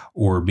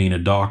 or being a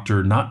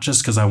doctor, not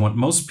just because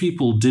most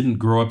people didn't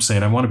grow up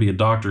saying, I want to be a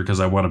doctor because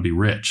I want to be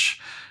rich.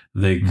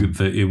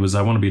 It was,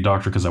 I want to be a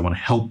doctor because I want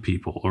to help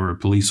people, or a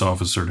police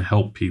officer to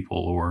help people,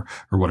 or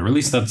whatever. At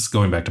least that's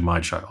going back to my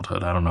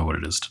childhood. I don't know what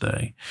it is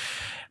today.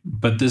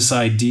 But this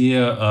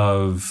idea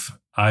of,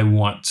 I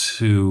want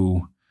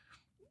to...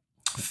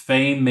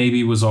 Fame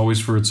maybe was always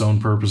for its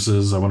own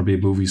purposes. I want to be a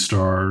movie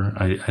star.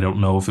 I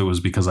don't know if it was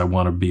because I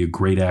want to be a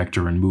great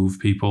actor and move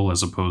people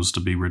as opposed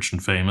to be rich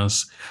and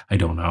famous. I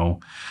don't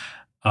know.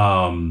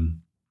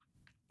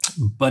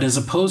 But as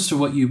opposed to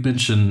what you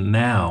mentioned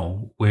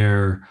now,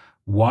 where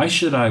why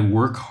should I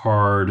work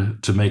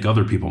hard to make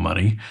other people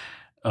money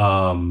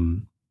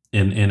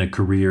in a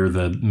career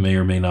that may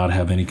or may not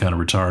have any kind of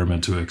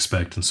retirement to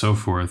expect and so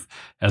forth,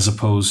 as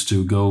opposed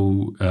to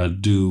go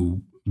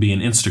be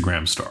an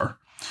Instagram star?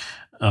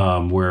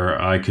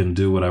 Where I can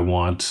do what I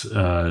want,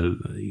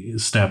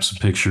 snap some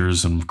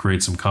pictures and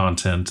create some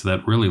content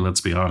that really,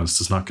 let's be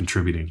honest, is not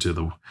contributing to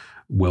the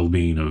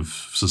well-being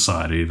of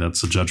society.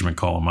 That's a judgment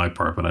call on my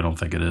part, but I don't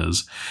think it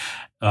is.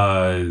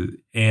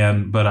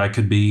 But I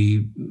could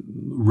be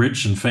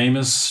rich and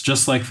famous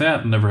just like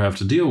that and never have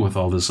to deal with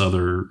all this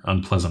other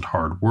unpleasant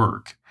hard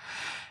work.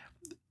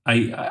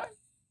 Am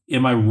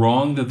I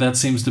wrong that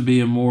seems to be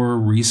a more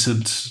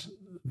recent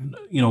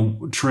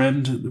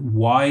trend?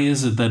 Why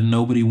is it that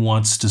nobody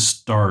wants to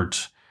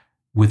start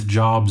with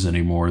jobs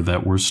anymore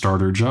that were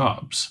starter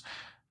jobs?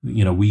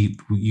 We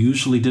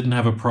usually didn't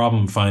have a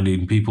problem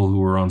finding people who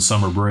were on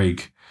summer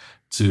break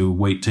to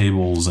wait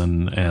tables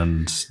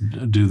and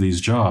do these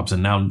jobs.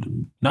 And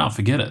now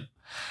forget it.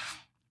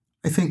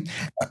 I think,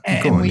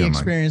 and we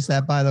experienced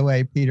that, by the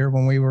way, Peter,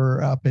 when we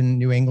were up in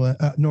New England,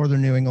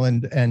 northern New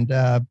England, and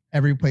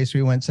every place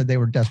we went said they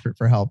were desperate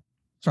for help.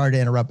 Sorry to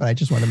interrupt, but I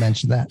just want to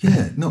mention that.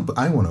 Yeah, no, but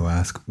I want to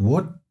ask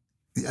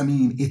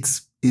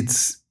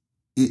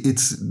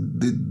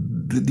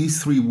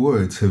these three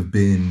words have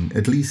been,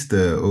 at least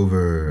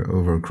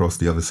over across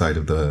the other side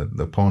of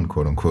the pond,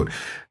 quote unquote,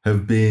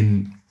 have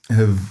been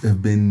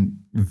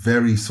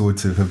very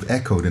sort of, have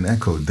echoed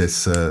this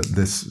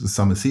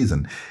summer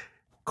season.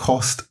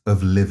 Cost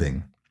of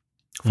living,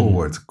 four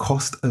words,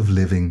 cost of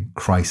living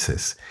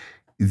crisis.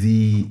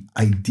 The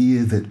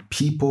idea that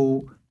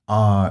people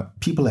are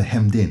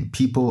hemmed in,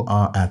 people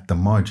are at the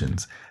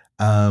margins.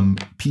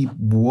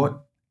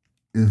 What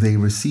they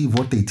receive,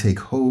 what they take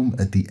home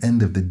at the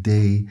end of the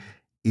day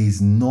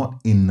is not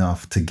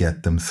enough to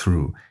get them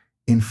through.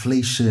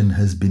 Inflation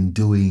has been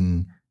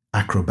doing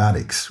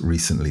acrobatics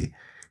recently.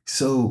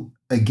 So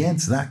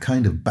against that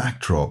kind of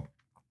backdrop,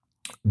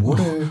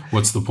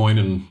 what's the point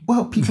in?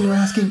 Well, people are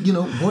asking,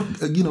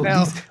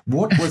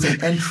 what was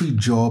an entry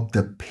job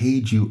that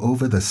paid you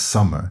over the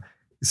summer?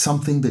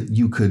 Something that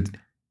you could,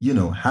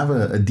 have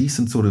a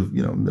decent sort of,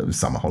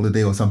 summer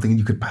holiday or something, and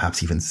you could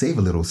perhaps even save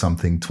a little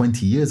something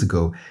 20 years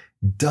ago,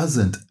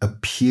 doesn't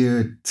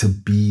appear to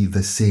be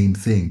the same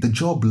thing. The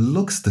job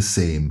looks the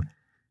same,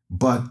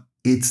 but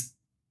it's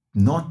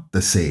not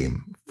the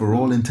same for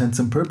all intents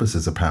and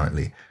purposes,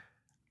 apparently.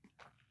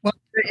 Well,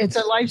 it's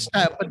a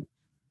lifestyle, but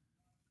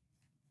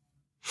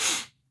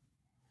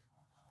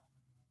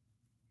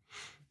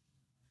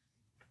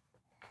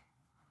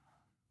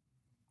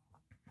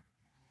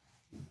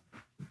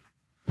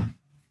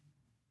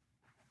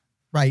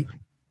right.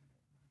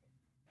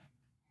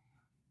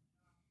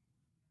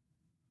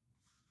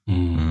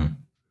 Mm.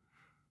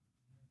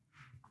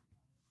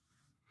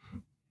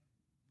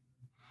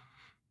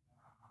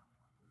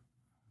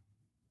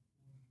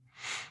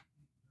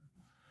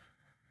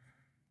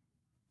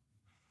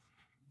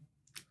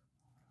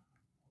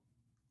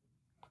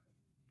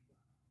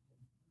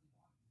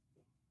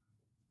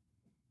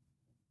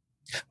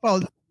 Well,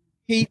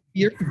 Pete,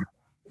 to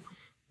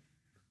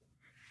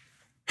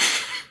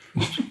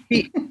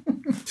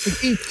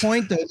Keith's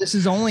point, though, this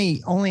has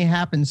only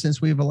happened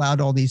since we've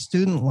allowed all these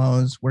student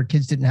loans where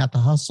kids didn't have to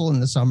hustle in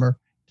the summer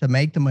to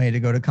make the money to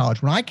go to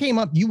college. When I came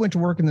up, you went to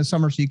work in the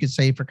summer so you could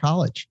save for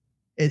college.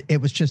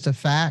 It was just a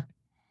fact,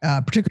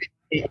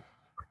 particularly.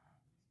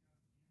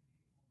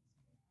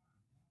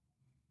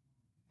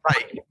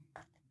 Right.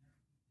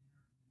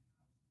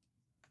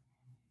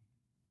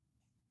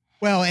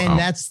 Well, and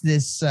that's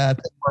this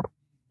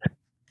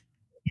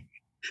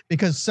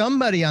because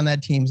somebody on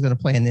that team is going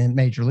to play in the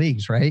major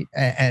leagues, right?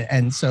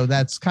 And so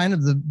that's kind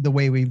of the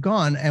way we've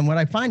gone. And what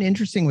I find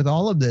interesting with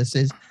all of this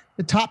is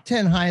the top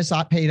 10 highest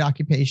paid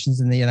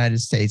occupations in the United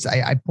States.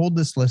 I pulled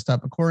this list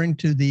up according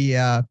to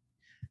the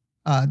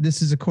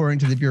this is according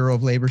to the Bureau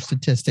of Labor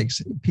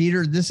Statistics.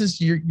 Peter, this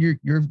is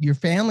your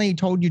family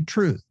told you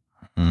truth.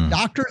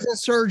 Doctors and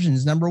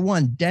surgeons, number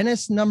 1.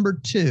 Dentists, number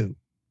 2.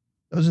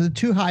 Those are the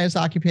 2 highest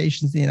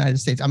occupations in the United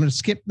States. I'm going to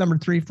skip number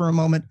 3 for a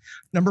moment.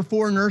 Number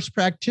 4, nurse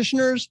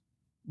practitioners.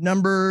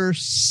 Number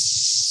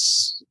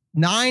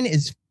 9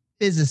 is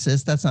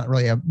physicists. That's not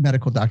really a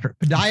medical doctor.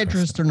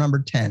 Podiatrists are number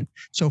 10.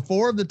 So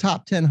 4 of the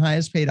top 10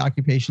 highest paid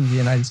occupations in the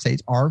United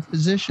States are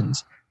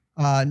physicians.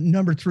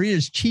 Number 3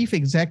 is chief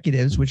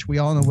executives, which we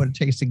all know what it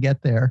takes to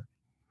get there.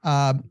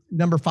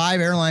 Number 5,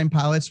 airline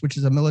pilots, which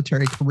is a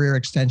military career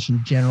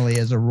extension generally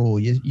as a rule.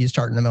 You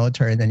start in the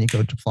military and then you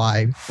go to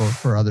fly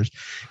for others.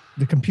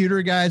 The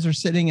computer guys are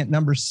sitting at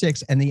number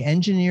 6, and the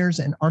engineers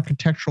and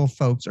architectural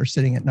folks are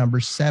sitting at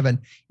number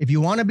 7. If you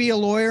want to be a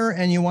lawyer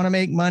and you want to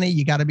make money,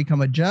 you got to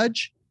become a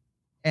judge.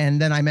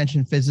 And then I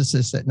mentioned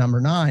physicists at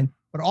number 9.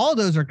 But all of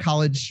those are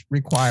college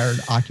required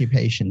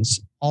occupations.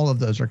 All of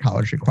those are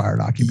college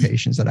required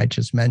occupations that I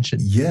just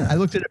mentioned. Yeah. I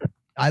looked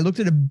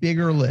at a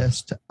bigger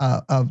list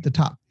of the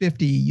top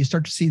 50. You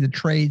start to see the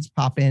trades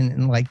pop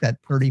in like that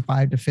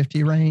 35 to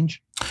 50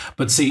 range.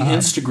 But see,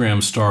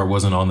 Instagram star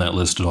wasn't on that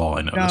list at all,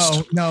 I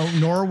noticed. No,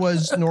 nor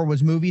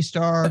was movie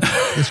star.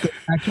 This goes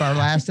back to our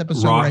last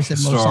episode where I said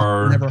most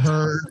star. never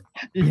heard.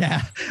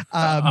 Yeah.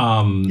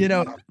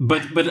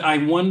 But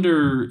I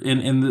wonder,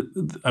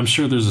 I'm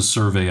sure there's a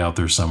survey out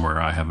there somewhere.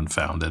 I haven't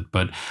found it,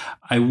 but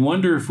I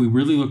wonder if we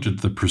really looked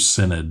at the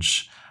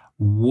percentage,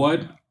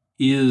 what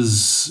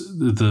is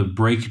the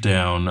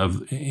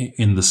breakdown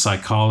in the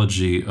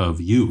psychology of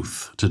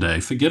youth today?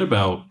 Forget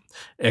about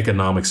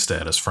economic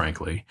status,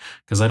 frankly,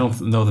 because I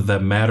don't know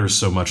that matters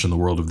so much in the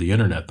world of the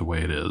internet the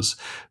way it is.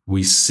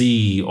 We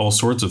see all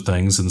sorts of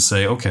things and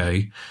say,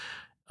 okay,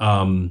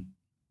 why,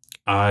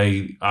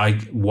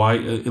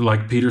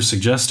 like Peter's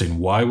suggesting,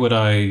 why would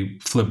I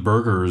flip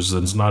burgers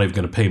and it's not even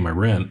going to pay my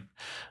rent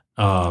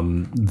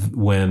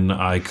when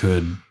I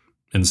could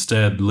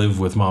instead live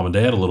with mom and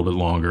dad a little bit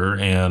longer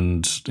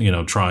and,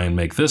 try and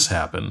make this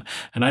happen.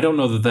 And I don't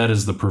know that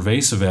is the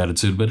pervasive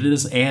attitude, but it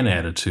is an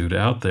attitude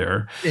out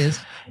there. It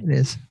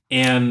is.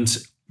 And,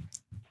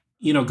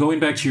 going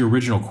back to your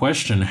original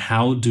question,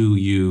 how do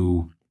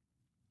you,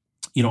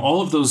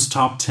 all of those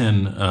top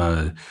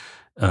 10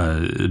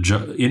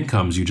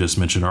 incomes you just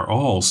mentioned are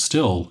all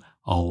still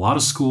a lot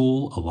of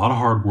school, a lot of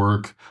hard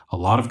work, a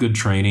lot of good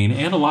training,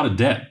 and a lot of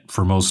debt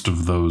for most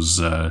of those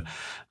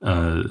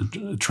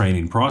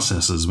training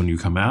processes when you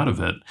come out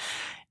of it.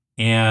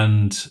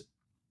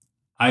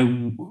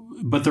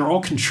 But they're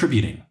all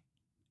contributing.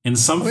 In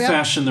some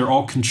fashion, they're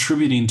all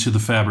contributing to the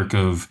fabric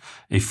of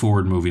a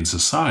forward-moving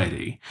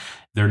society.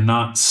 They're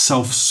not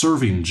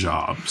self-serving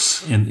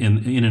jobs in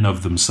and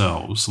of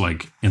themselves,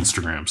 like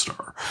Instagram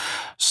star.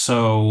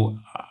 So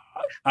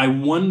I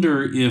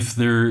wonder if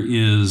there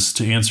is,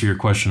 to answer your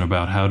question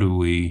about how do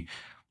we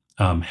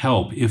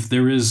help, if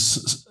there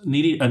is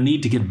a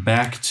need to get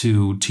back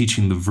to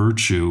teaching the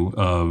virtue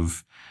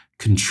of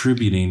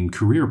contributing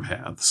career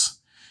paths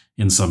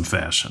in some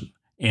fashion,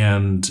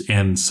 and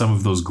some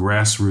of those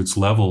grassroots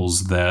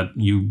levels that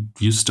you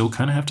still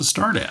kind of have to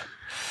start at.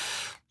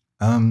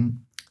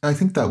 I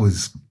think there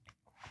was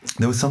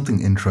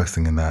something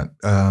interesting in that.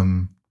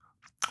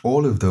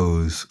 All of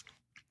those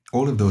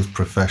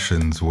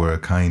professions were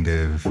kind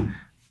of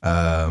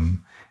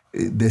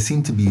there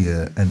seemed to be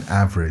an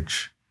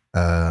average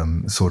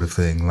sort of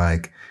thing,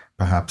 like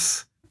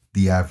perhaps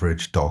the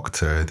average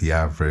doctor, the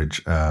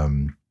average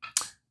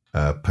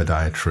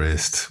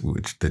podiatrist,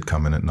 which did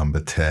come in at number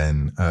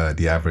 10,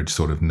 the average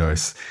sort of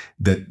nurse,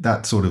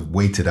 that sort of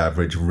weighted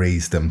average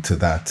raised them to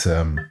that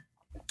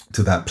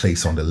to that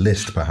place on the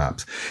list,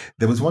 perhaps.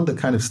 There was one that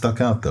kind of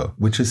stuck out though,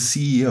 which is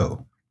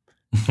CEO.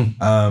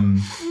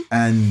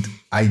 And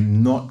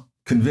I'm not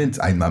convinced,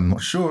 I'm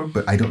not sure,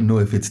 but I don't know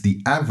if it's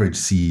the average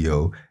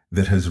CEO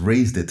that has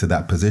raised it to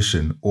that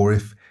position, or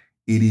if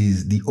it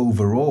is the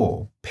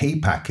overall pay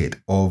packet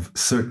of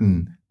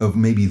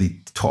maybe the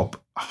top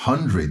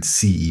 100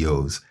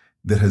 CEOs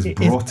that has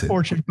brought it.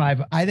 Fortune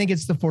 5. I think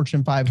it's the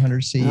Fortune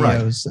 500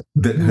 CEOs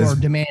who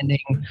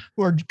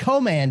are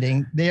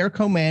commanding. They are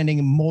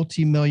commanding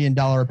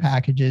multi-million-dollar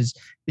packages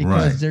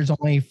because there's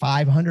only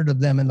 500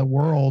 of them in the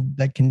world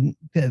that can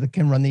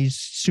run these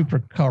super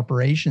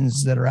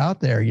corporations that are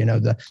out there. You know,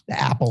 the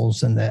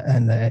Apples and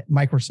the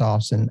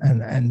Microsofts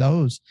and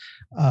those.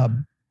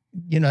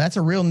 You know, that's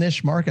a real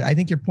niche market. I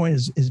think your point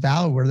is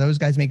valid, where those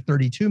guys make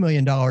 $32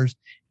 million,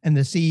 and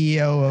the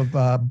CEO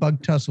of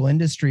Bug Tussle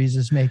Industries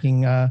is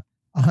making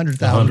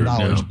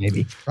 $100,000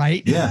 maybe,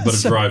 right? Yeah, but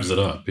it drives it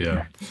up.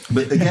 Yeah,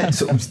 but again,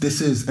 so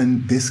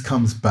this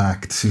comes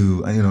back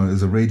to, you know,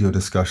 as a radio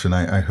discussion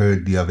I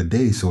heard the other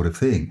day, sort of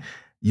thing.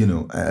 You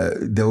know,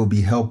 there will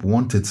be help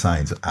wanted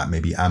signs.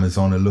 Maybe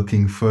Amazon are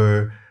looking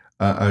for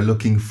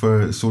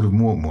sort of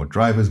more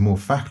drivers, more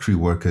factory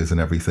workers,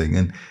 and everything.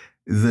 And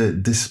the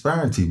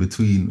disparity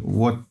between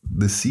what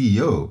the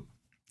CEO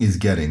is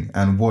getting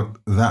and what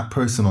that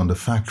person on the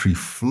factory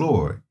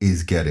floor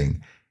is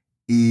getting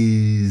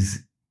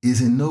is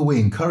in no way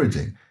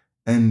encouraging.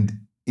 And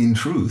in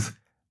truth,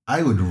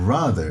 I would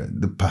rather,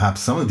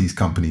 perhaps some of these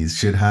companies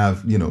should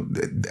have, you know,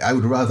 I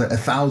would rather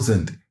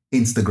 1,000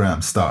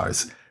 Instagram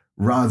stars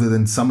rather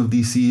than some of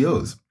these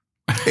CEOs.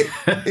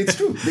 It's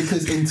true,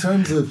 because in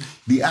terms of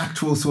the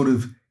actual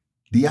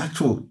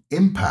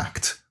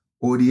impact,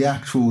 or the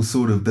actual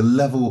sort of the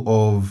level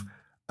of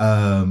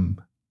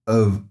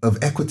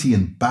equity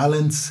and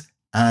balance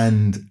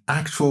and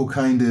actual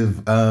kind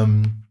of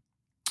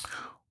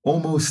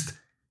almost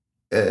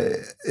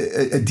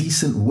a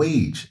decent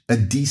wage, a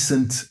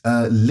decent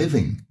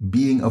living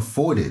being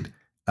afforded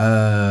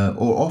or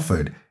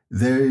offered,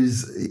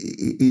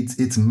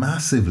 it's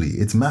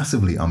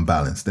massively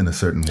unbalanced in a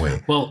certain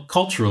way. Well,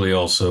 culturally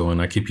also,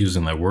 and I keep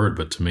using that word,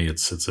 but to me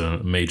it's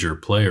a major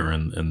player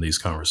in these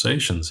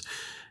conversations.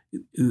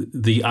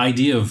 The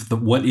idea of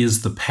what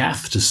is the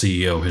path to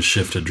CEO has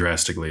shifted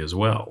drastically as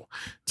well.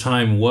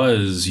 Time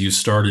was, you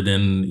started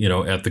in, you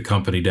know, at the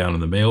company down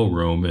in the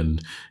mailroom,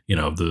 and, you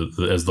know,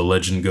 as the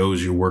legend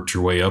goes, you worked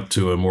your way up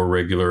to a more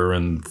regular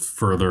and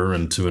further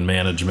into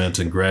management,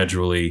 and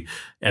gradually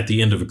at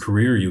the end of a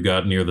career, you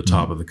got near the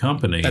top of the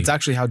company. That's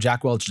actually how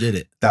Jack Welch did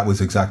it. That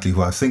was exactly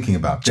who I was thinking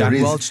about. Jack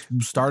Welch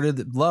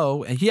started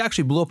low, and he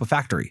actually blew up a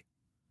factory.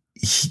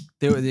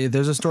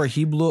 There's a story.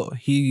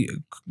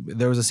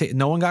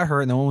 No one got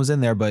hurt, no one was in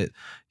there, but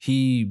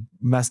he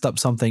messed up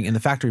something and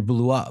the factory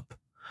blew up.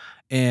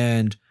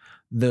 And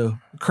the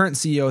current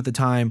CEO at the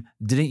time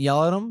didn't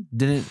yell at him,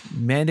 didn't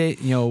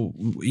mandate, you know,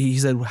 he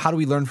said, how do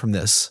we learn from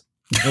this?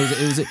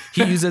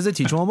 He used it as a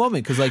teachable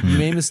moment, because like, you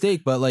made a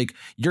mistake, but like,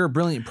 you're a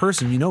brilliant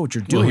person, you know what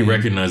you're doing. Well, he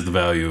recognized the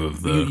value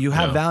of you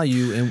have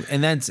value,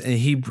 and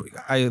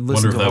I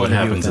wonder if that would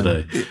happen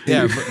today.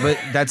 Yeah, but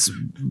that's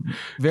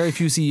very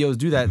few CEOs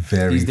do that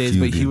these days.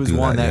 But he was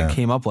one that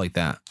came up like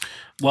that.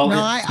 Well,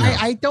 no,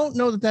 I don't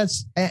know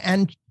that's,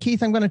 and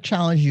Keith, I'm going to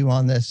challenge you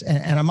on this,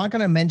 and I'm not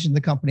going to mention the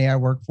company I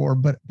work for,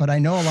 but I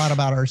know a lot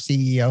about our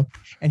CEO,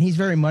 and he's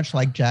very much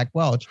like Jack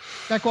Welch.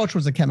 Jack Welch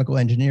was a chemical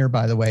engineer,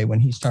 by the way,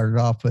 when he started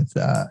off with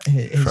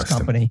his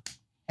company,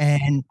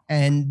 and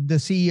the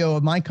CEO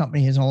of my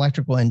company is an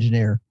electrical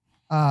engineer,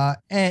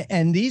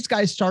 and these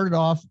guys started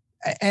off.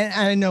 And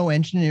I know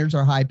engineers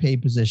are high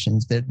paid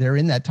positions. They're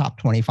in that top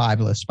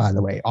 25 list, by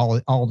the way.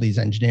 All these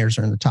engineers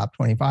are in the top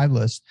 25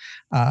 list.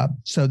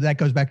 So that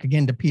goes back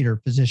again to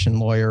Peter, physician,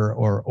 lawyer,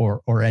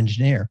 or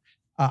engineer.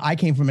 I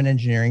came from an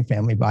engineering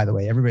family, by the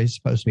way. Everybody's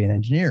supposed to be an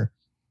engineer.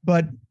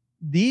 But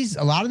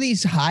a lot of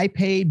these high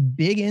paid,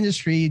 big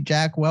industry,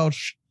 Jack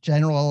Welch,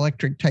 General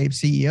Electric type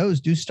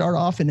CEOs do start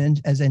off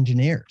as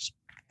engineers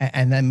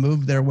and then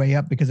move their way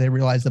up because they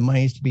realize the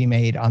money is to be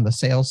made on the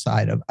sales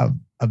side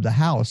of the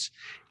house.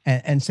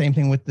 And same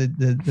thing with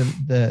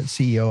the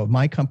CEO of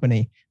my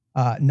company.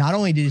 Not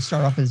only did he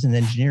start off as an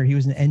engineer, he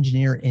was an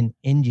engineer in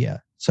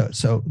India.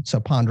 So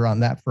ponder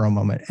on that for a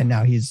moment. And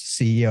now he's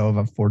CEO of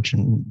a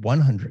Fortune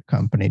 100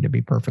 company, to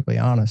be perfectly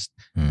honest.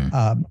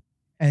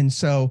 And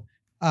so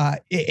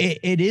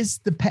it is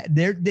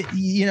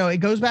it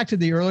goes back to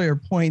the earlier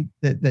point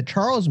that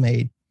Charles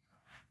made.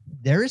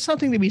 There is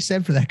something to be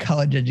said for that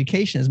college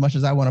education, as much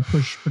as I want to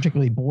push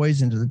particularly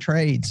boys into the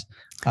trades,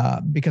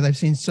 because I've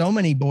seen so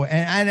many boys,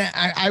 and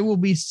I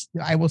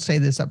will say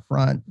this up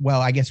front. Well,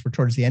 I guess we're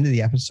towards the end of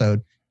the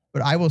episode,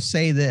 but I will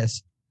say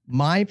this.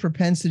 My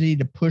propensity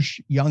to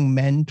push young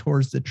men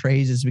towards the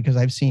trades is because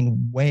I've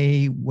seen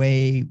way,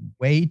 way,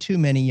 way too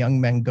many young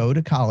men go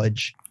to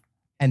college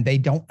and they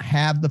don't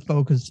have the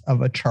focus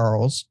of a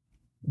Charles.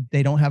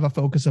 They don't have a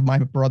focus of my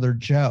brother,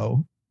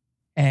 Joe,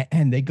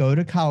 and they go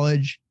to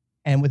college.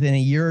 And within a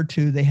year or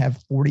two, they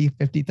have $40,000,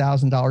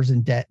 $50,000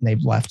 in debt, and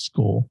they've left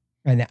school.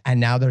 And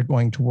now they're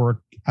going to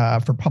work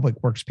for Public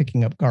Works,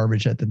 picking up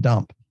garbage at the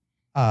dump.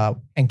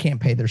 and can't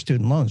pay their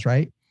student loans,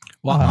 right?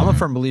 Well, I'm a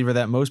firm believer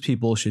that most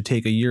people should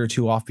take a year or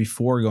two off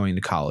before going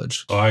to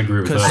college. Oh, I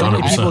agree with that. Because so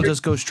many 100%. people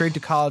just go straight to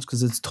college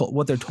because it's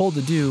what they're told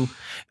to do.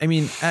 I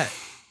mean,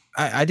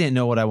 I didn't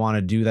know what I want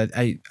to do.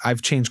 That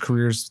I've changed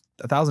careers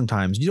 1,000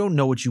 times. You don't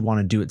know what you want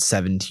to do at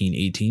 17,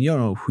 18. You don't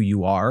know who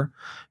you are.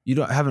 You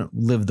haven't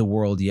lived the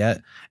world yet,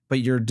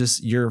 but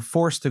you're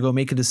forced to go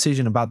make a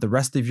decision about the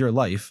rest of your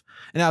life.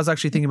 And I was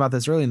actually thinking about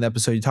this early in the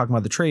episode. You talking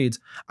about the trades.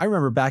 I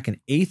remember back in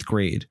 8th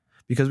grade,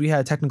 because we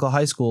had a technical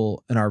high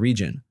school in our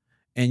region,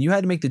 and you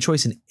had to make the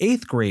choice in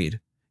 8th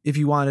grade if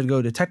you wanted to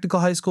go to technical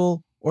high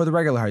school or the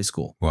regular high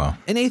school. Wow.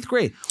 In 8th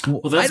grade.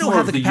 Well, that's I don't more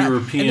have of the the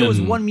European. And there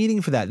was one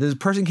meeting for that. This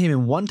person came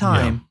in one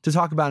time to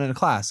talk about it in a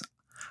class.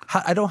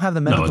 I don't have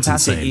the mental it's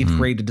capacity in insane. 8th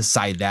grade to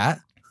decide that.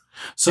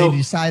 So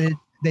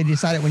They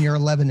decided when you're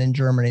 11 in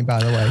Germany, by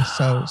the way.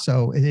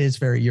 So it is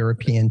very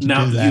European to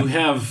now do that. you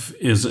have,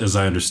 as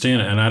I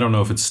understand it, and I don't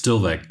know if it's still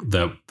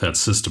that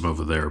system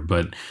over there,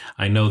 but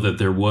I know that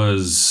there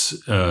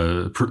was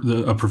a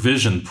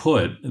provision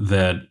put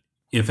that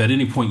if at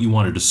any point you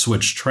wanted to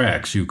switch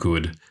tracks, you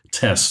could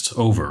test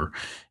over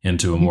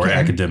into a more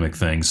academic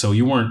thing. So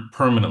you weren't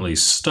permanently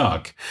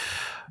stuck.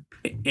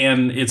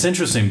 And it's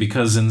interesting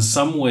because in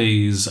some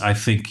ways, I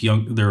think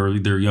there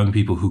are young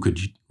people who could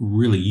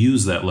really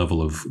use that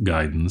level of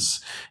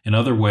guidance. In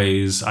other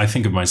ways, I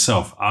think of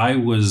myself, I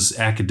was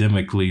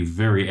academically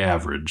very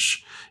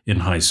average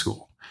in high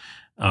school.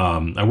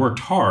 I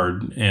worked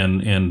hard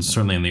and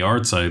certainly in the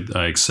arts I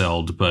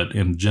excelled, but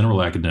in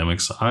general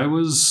academics, I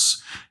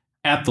was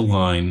at the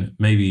line,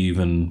 maybe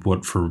even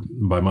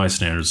by my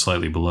standards,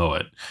 slightly below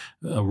it,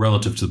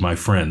 relative to my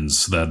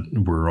friends that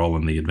were all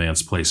in the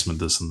advanced placement,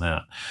 this and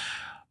that.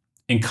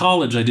 In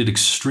college, I did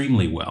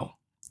extremely well.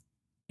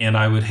 And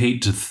I would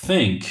hate to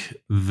think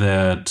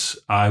that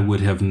I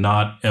would have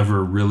not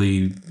ever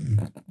really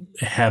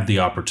had the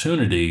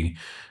opportunity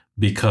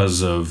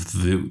because of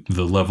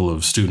the level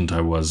of student I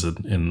was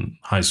in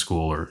high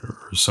school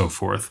or so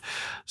forth.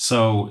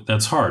 So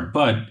that's hard,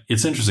 but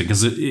it's interesting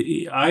because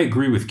I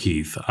agree with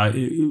Keith.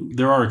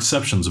 There are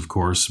exceptions, of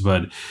course,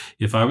 but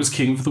if I was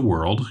king of the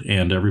world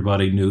and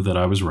everybody knew that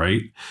I was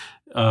right,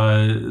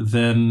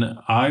 then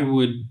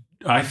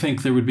I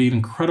think there would be an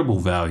incredible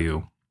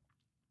value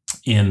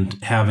in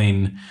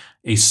having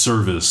a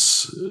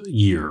service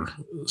year,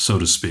 so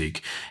to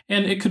speak.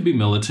 And it could be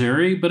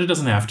military, but it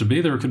doesn't have to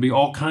be. There could be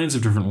all kinds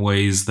of different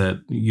ways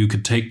that you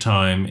could take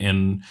time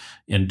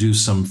and do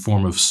some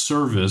form of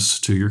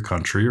service to your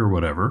country or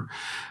whatever,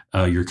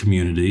 your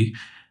community,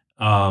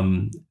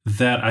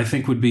 that I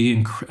think would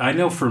be, I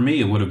know for me,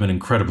 it would have been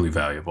incredibly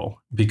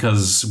valuable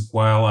because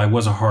while I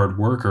was a hard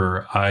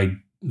worker, I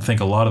think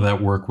a lot of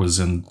that work was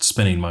in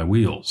spinning my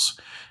wheels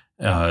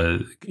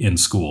in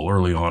school,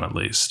 early on at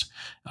least.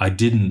 I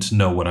didn't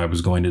know what I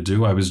was going to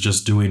do. I was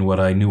just doing what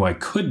I knew I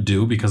could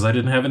do because I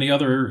didn't have any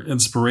other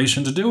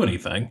inspiration to do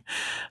anything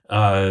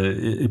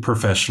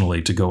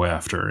professionally to go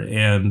after.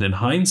 And in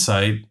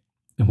hindsight,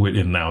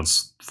 and now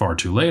it's far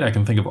too late, I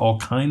can think of all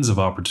kinds of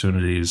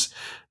opportunities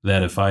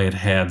that if I had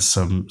had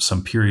some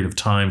period of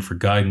time for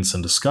guidance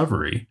and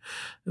discovery,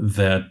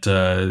 that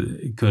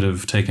could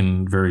have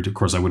taken of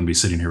course, I wouldn't be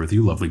sitting here with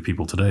you lovely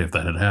people today if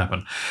that had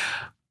happened.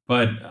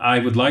 But I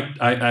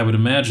would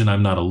imagine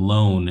I'm not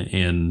alone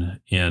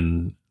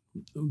in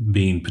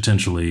being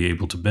potentially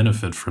able to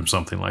benefit from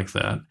something like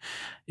that.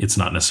 It's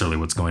not necessarily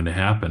what's going to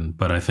happen,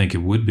 but I think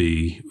it would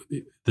be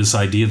this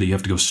idea that you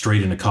have to go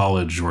straight into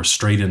college or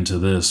straight into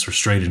this or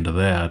straight into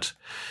that,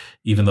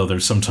 even though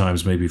there's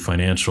sometimes maybe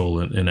financial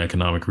and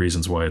economic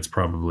reasons why it's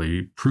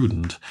probably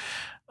prudent.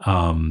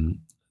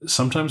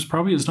 Sometimes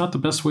probably is not the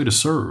best way to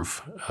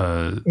serve.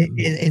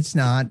 It's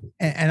not.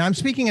 And I'm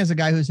speaking as a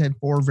guy who's had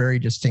 4 very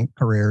distinct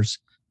careers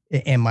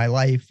in my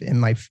life, now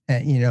in my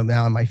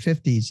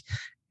 50s.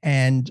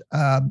 And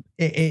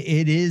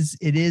it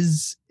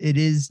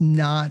is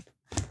not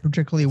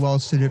particularly well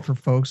suited for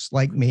folks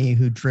like me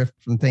who drift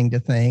from thing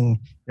to thing.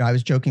 I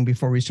was joking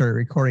before we started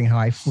recording how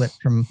I flip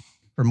from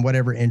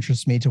whatever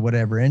interests me to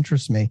whatever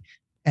interests me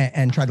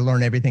and try to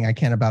learn everything I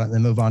can about it and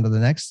then move on to the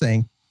next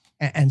thing.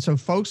 And so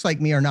folks like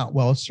me are not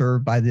well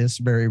served by this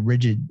very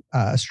rigid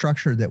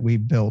structure that we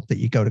built, that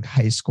you go to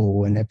high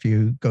school. And if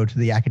you go to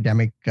the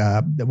academic,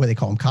 what they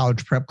call them,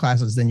 college prep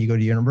classes, then you go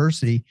to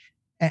university.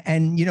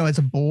 And as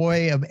a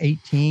boy of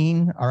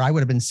 18, or I would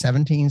have been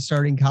 17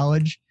 starting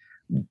college,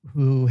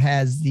 who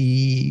has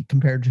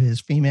compared to his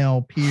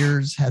female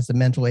peers, has the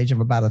mental age of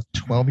about a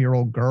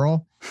 12-year-old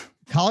girl,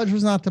 college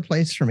was not the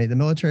place for me. The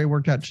military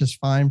worked out just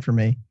fine for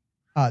me.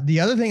 The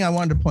other thing I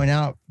wanted to point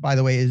out, by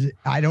the way, is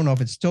I don't know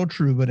if it's still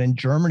true, but in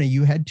Germany,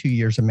 you had 2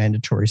 years of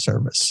mandatory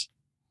service.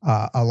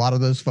 A lot of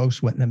those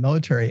folks went in the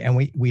military,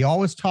 and we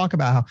always talk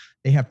about how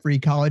they have free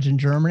college in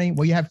Germany.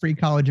 Well, you have free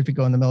college if you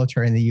go in the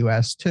military in the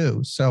U.S.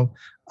 too. So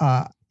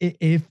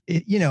if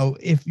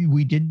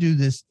we did do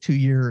this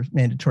 2-year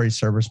mandatory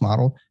service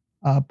model,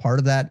 part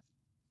of that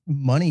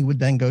money would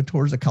then go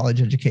towards a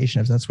college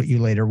education if that's what you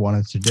later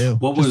wanted to do.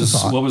 What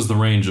was the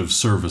range of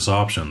service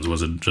options?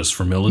 Was it just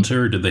for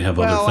military? Did they have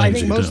other things? I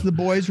think most of the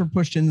boys were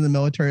pushed into the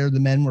military, or the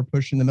men were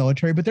pushed in the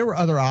military, but there were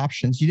other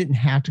options. You didn't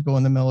have to go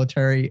in the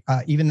military.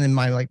 Even in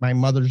my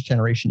mother's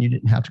generation, you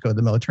didn't have to go to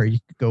the military. You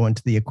could go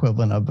into the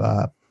equivalent of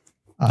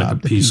like a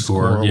Peace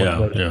Corps.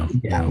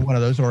 Yeah. One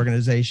of those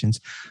organizations.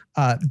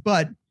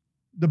 But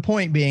the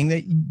point being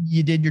that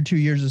you did your 2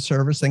 years of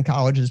service, then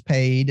college is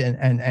paid,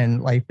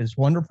 and life is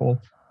wonderful.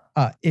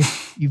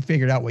 If you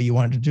figured out what you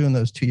wanted to do in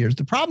those 2 years.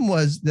 The problem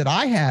was that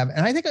I have,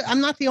 and I think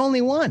I'm not the only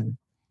one.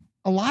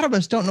 A lot of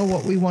us don't know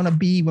what we want to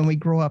be when we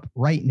grow up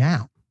right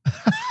now.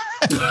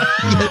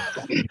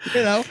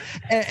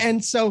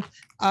 And so,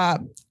 I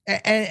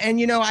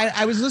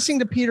was listening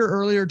to Peter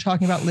earlier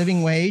talking about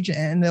living wage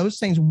and those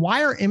things.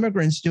 Why are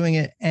immigrants doing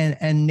it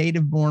and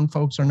native born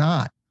folks are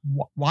not?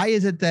 Why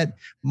is it that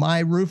my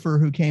roofer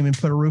who came and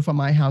put a roof on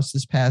my house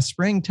this past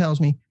spring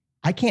tells me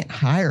I can't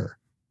hire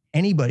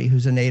anybody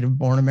who's a native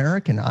born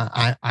American?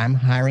 I'm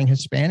hiring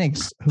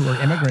Hispanics who are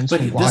immigrants.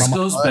 But this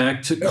goes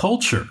back to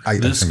culture.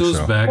 This goes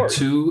back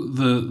to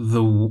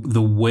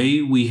the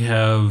way we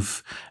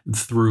have,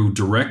 through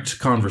direct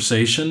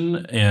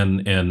conversation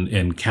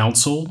and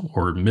counsel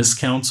or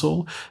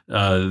miscounsel,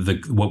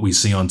 what we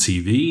see on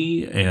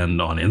TV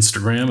and on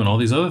Instagram and all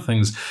these other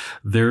things.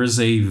 There's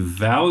a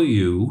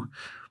value.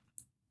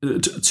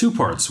 Two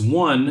parts.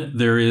 One,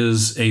 there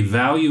is a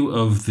value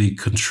of the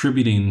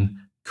contributing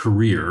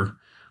career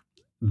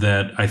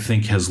that I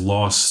think has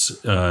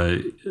lost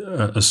a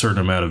certain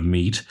amount of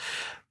meat.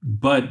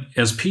 But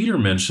as Peter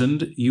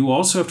mentioned, you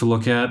also have to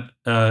look at,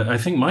 I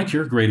think, Mike,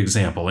 you're a great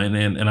example.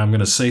 And I'm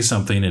going to say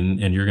something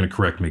and you're going to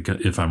correct me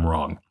if I'm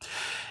wrong.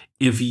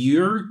 If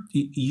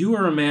you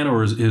are a man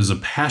who is a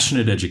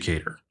passionate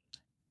educator,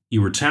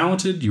 you were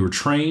talented, you were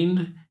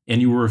trained,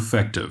 and you were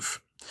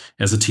effective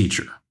as a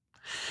teacher.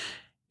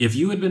 If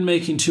you had been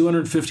making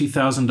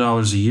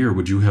 $250,000 a year,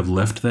 would you have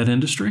left that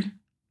industry?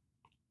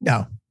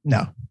 No.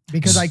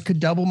 Because I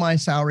could double my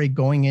salary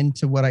going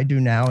into what I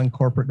do now in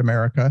corporate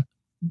America,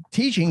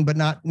 teaching, but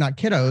not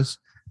kiddos.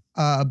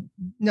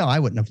 No, I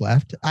wouldn't have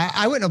left.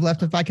 I wouldn't have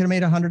left if I could have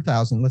made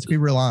 100,000. Let's be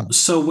real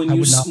honest. So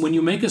when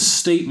you make a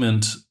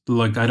statement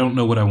like, I don't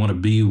know what I want to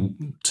be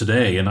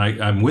today, and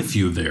I'm with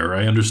you there.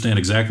 I understand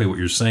exactly what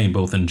you're saying,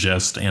 both in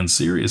jest and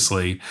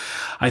seriously.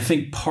 I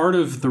think part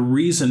of the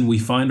reason we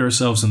find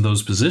ourselves in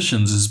those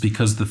positions is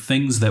because the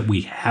things that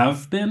we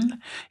have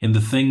been and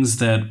the things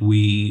that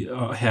we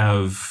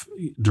have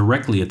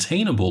directly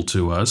attainable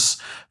to us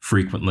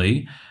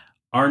frequently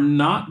are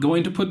not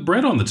going to put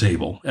bread on the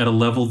table at a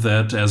level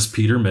that, as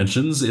Peter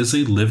mentions, is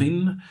a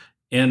living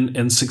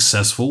and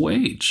successful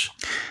wage.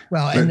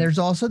 Well, and there's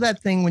also that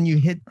thing when you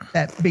hit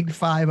that big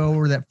 5-0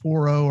 or that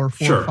 4-0 or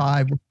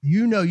 4-5,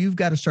 you've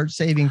got to start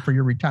saving for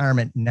your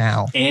retirement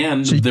now.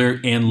 And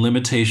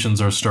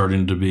limitations are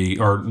starting to be,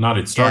 or not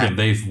it's starting,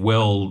 they've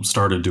well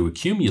started to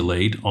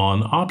accumulate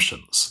on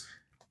options.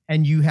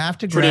 And you have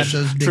to grab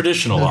those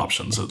traditional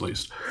options, at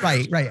least.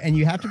 Right. And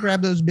you have to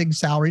grab those big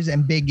salaries,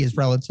 and big is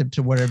relative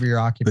to whatever your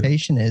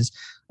occupation is.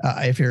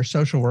 If you're a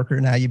social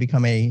worker, now you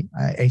become a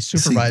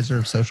supervisor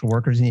of social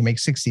workers, and you make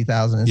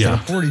 $60,000 instead of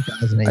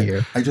 $40,000 a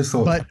year. I just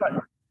thought. But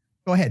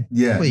go ahead.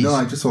 Yeah. Please. No,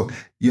 I just thought.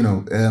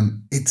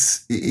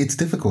 It's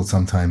difficult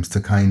sometimes to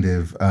kind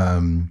of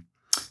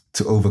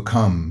to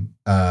overcome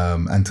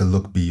and to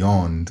look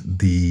beyond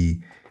the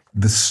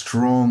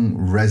strong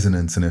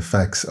resonance and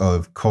effects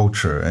of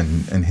culture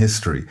and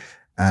history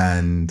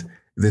and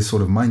this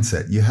sort of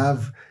mindset. You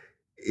have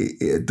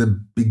at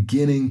the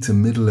beginning to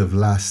middle of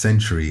last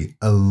century,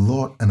 a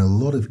lot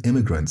of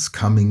immigrants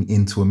coming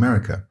into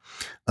America.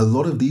 A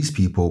lot of these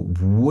people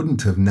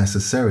wouldn't have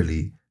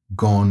necessarily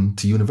gone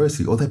to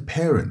university, or their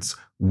parents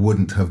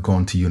wouldn't have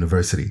gone to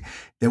university.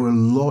 There were a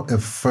lot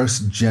of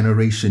first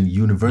generation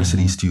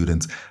university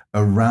students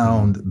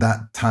around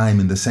that time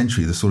in the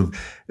century,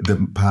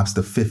 perhaps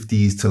the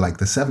 50s to like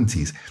the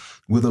 70s,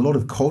 with a lot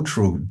of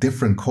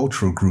different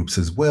cultural groups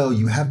as well.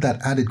 You have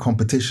that added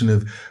competition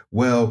of,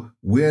 well,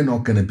 we're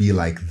not going to be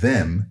like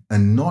them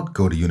and not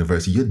go to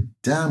university. You're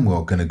damn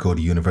well going to go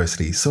to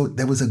university. So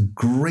there was a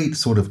great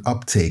sort of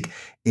uptake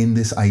in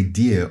this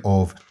idea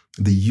of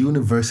the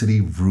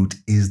university route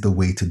is the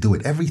way to do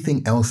it.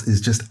 Everything else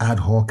is just ad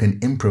hoc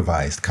and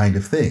improvised kind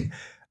of thing.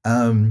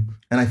 And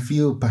I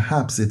feel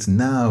perhaps it's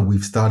now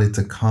we've started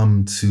to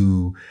come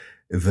to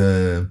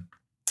the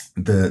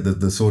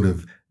sort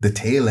of the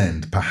tail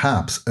end,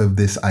 perhaps, of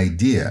this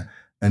idea.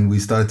 And we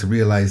started to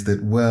realize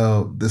that,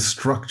 well, the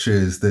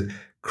structures that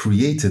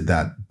created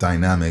that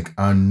dynamic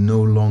are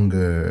no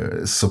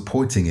longer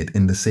supporting it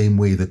in the same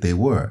way that they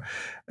were.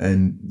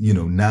 And,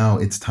 now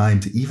it's time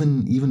to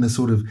even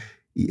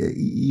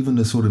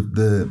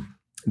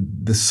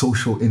the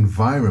social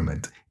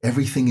environment.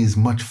 Everything is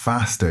much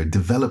faster.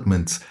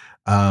 Developments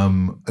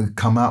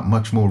come out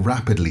much more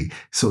rapidly.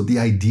 So the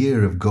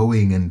idea of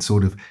going and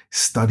sort of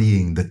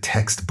studying the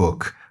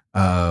textbook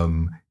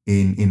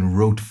in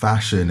rote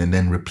fashion and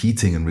then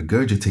repeating and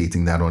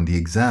regurgitating that on the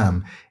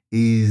exam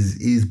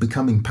is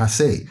becoming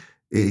passé.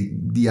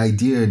 the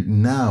idea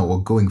now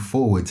or going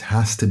forwards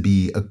has to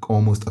be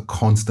almost a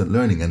constant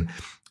learning and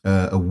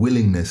a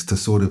willingness to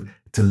sort of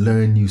to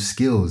learn new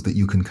skills that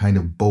you can kind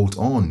of bolt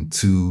on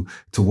to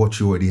what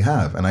you already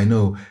have. And I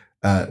know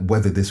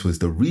whether this was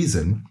the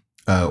reason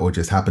or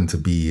just happened to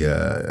be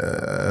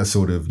a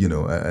sort of,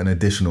 an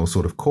additional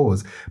sort of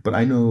cause. But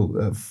I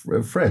know,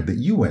 Fred, that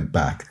you went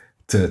back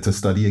to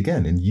study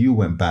again, and you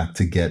went back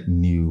to get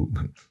you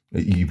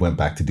went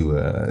back to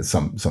do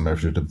some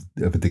measure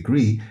of a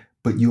degree,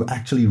 but you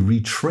actually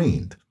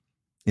retrained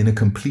in a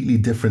completely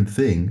different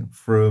thing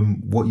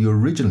from what you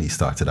originally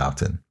started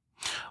out in.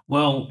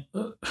 Well,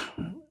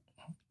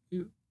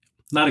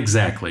 not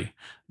exactly.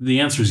 The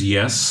answer is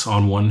yes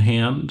on one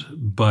hand,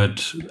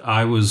 but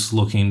I was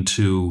looking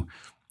to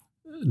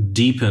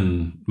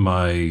deepen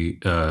my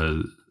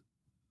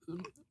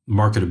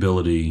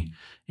marketability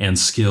and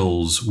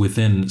skills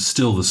within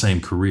still the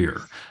same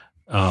career.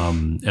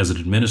 As an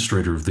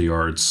administrator of the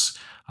arts,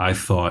 I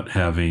thought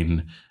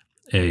having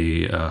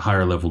a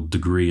higher level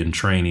degree and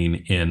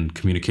training in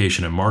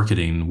communication and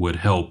marketing would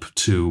help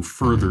to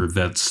further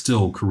that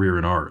still career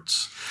in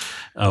arts.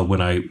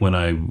 When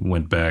I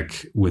went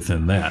back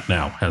within that.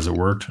 Now, has it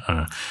worked?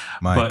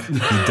 Mike,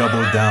 he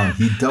doubled down.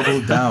 He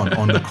doubled down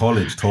on the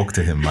college. Talk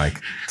to him,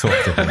 Mike.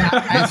 Talk to him.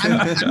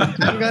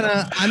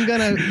 I'm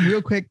gonna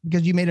real quick,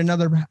 because you made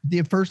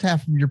the first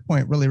half of your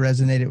point really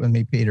resonated with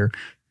me, Peter.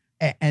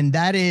 And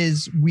that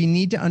is, we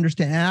need to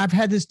understand, and I've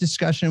had this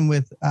discussion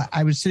with,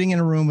 I was sitting in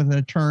a room with an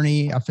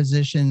attorney, a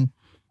physician,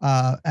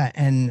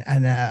 and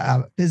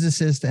a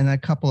physicist, and a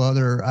couple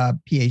other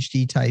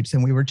PhD types.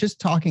 And we were just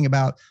talking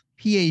about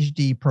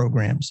PhD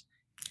programs.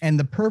 And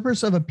the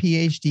purpose of a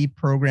PhD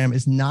program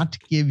is not to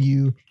give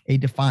you a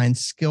defined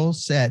skill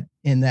set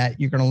in that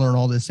you're going to learn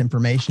all this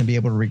information and be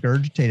able to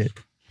regurgitate it.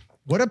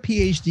 What a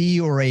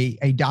PhD or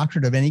a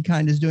doctorate of any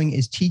kind is doing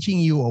is teaching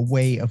you a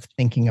way of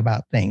thinking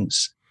about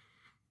things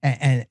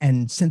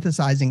and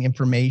synthesizing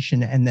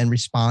information and then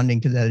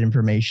responding to that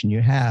information you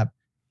have.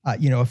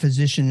 A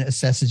physician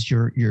assesses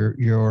your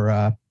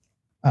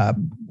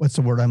what's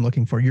the word I'm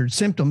looking for? Your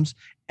symptoms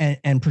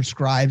and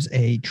prescribes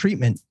a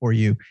treatment for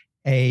you.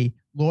 A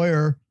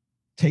lawyer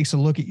takes a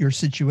look at your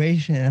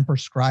situation and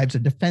prescribes a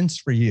defense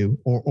for you,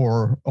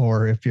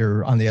 or if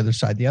you're on the other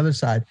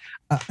side.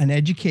 An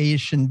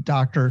education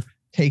doctor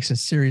takes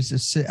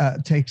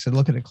takes a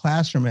look at a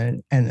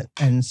classroom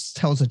and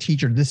tells a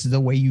teacher, this is the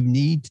way you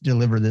need to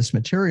deliver this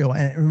material.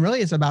 And it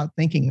really is about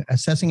thinking,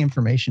 assessing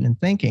information and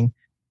thinking.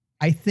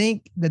 I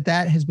think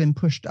that has been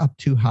pushed up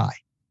too high.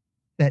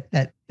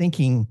 That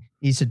thinking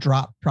needs to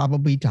drop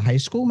probably to high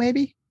school,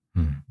 maybe.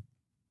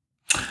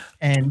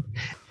 And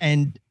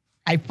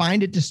I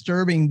find it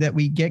disturbing that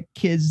we get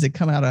kids that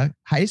come out of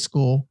high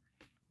school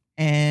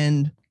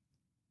and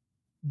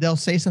they'll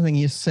say something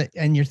you say,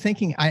 and you're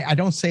thinking, I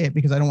don't say it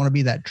because I don't want to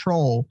be that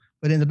troll,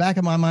 but in the back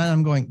of my mind,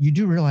 I'm going, you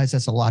do realize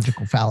that's a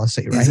logical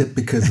fallacy, right? Is it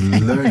because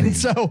learning,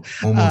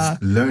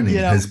 learning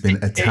has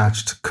been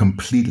attached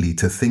completely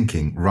to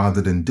thinking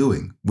rather than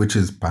doing, which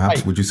is perhaps,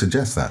 right. Would you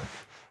suggest that?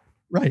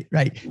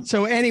 Right.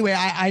 So anyway,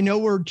 I know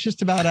we're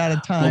just about out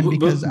of time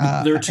because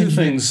there are two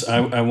things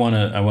I want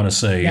to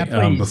say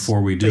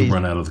before we do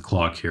run out of the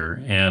clock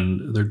here.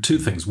 And there are two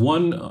things.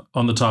 One,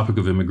 on the topic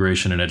of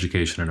immigration and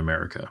education in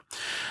America,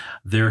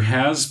 there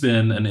has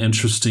been an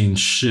interesting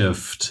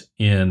shift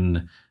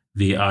in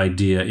the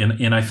idea,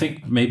 and I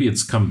think maybe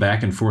it's come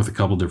back and forth a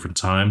couple different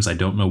times. I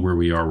don't know where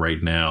we are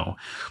right now,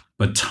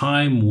 but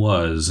time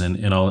was, and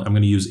I'm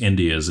going to use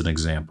India as an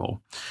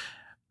example.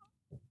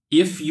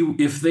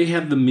 If they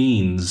had the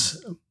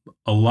means,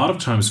 a lot of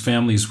times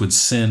families would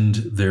send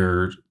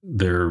their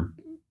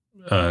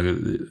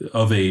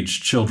of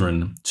age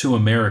children to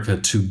America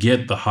to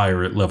get the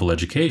higher level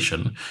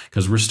education,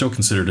 because we're still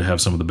considered to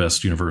have some of the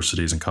best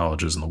universities and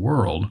colleges in the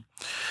world.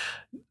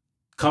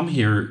 Come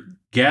here,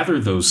 gather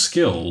those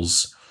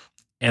skills,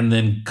 and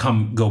then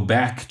go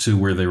back to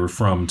where they were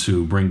from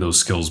to bring those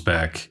skills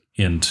back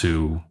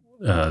into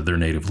their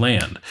native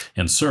land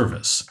and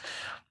service.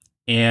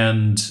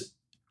 And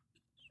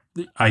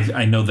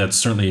I know that's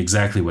certainly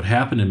exactly what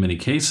happened in many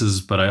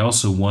cases, but I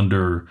also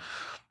wonder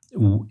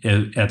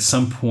at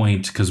some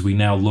point, because we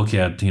now look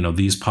at,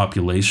 these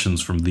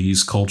populations from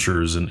these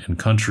cultures and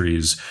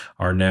countries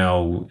are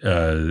now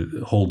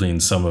holding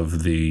some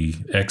of the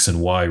X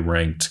and Y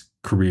ranked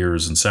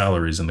careers and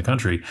salaries in the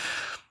country.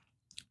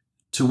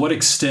 To what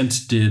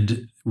extent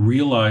did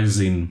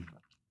realizing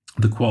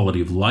the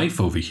quality of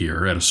life over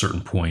here at a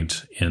certain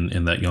point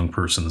in that young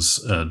person's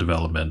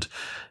development,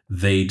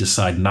 they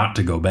decide not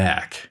to go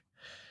back?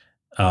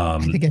 I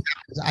think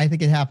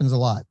it happens a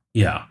lot.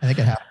 Yeah. I think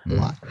it happens a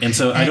lot. And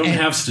so I don't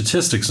have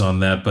statistics on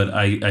that, but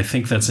I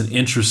think that's an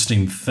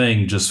interesting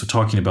thing, just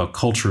talking about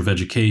culture of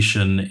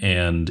education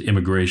and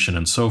immigration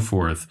and so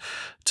forth,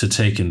 to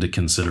take into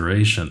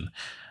consideration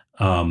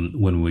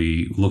when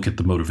we look at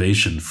the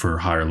motivation for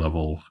higher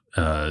level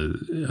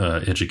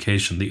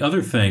education. The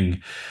other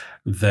thing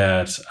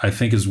that I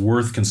think is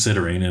worth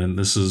considering, and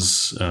this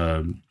is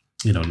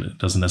it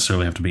doesn't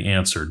necessarily have to be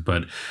answered.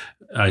 But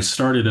I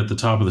started at the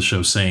top of the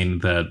show saying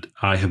that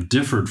I have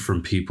differed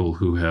from people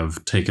who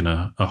have taken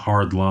a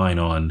hard line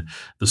on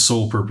the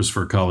sole purpose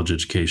for a college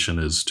education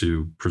is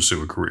to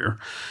pursue a career,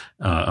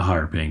 a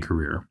higher paying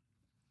career.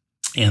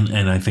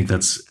 And I think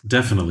that's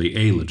definitely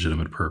a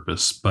legitimate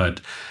purpose,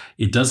 but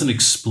it doesn't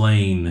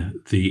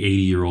explain the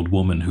 80-year-old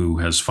woman who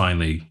has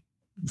finally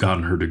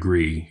gotten her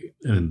degree.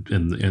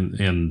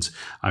 And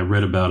I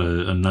read about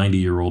a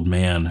 90-year-old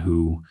man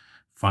who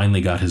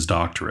finally got his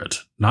doctorate,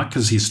 not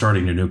because he's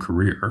starting a new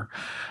career,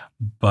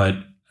 but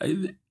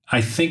I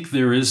think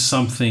there is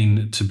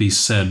something to be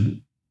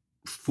said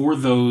for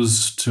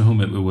those to whom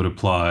it would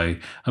apply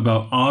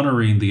about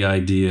honoring the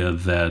idea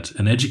that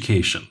an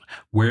education,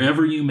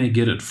 wherever you may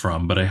get it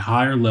from, but a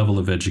higher level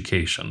of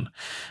education,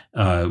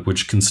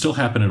 which can still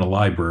happen in a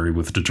library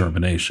with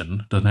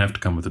determination, doesn't have to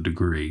come with a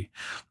degree,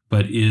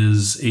 but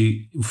is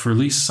for at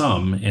least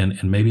some, and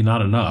maybe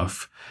not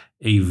enough,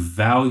 a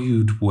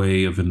valued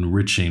way of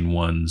enriching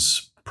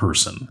one's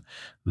person,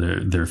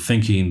 their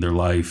thinking, their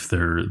life,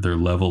 their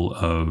level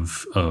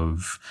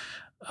of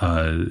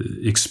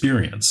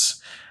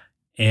experience.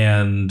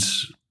 And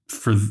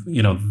for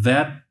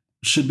that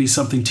should be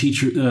something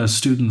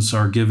students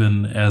are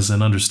given as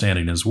an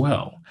understanding as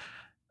well.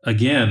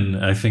 Again,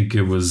 I think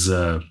it was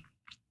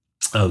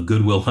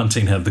Good Will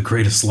Hunting had the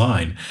greatest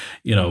line.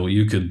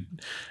 You could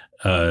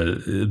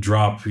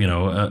drop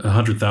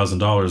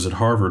 $100,000 at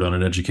Harvard on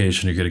an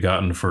education you could have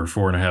gotten for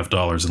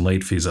 $4.50 in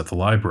late fees at the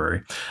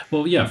library.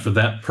 Well, yeah, for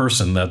that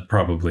person that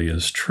probably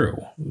is true,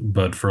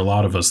 but for a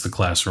lot of us, the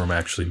classroom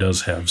actually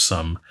does have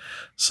some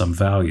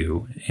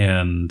value.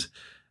 And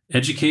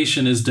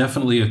education is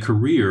definitely a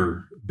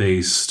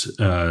career-based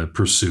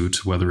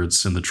pursuit, whether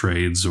it's in the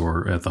trades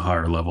or at the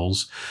higher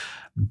levels.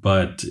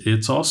 But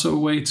it's also a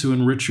way to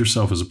enrich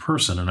yourself as a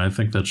person, and I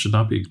think that should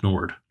not be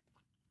ignored.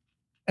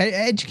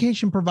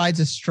 Education provides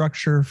a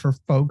structure for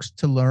folks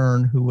to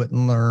learn who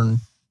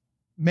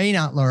may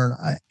not learn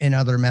in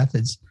other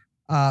methods.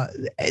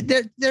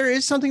 There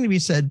is something to be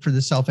said for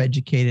the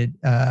self-educated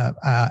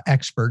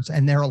experts,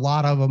 and there are a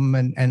lot of them,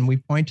 and we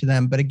point to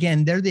them. But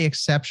again, they're the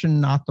exception,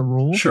 not the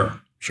rule. Sure.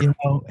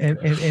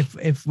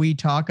 If we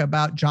talk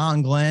about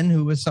John Glenn,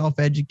 who was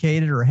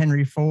self-educated, or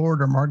Henry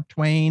Ford, or Mark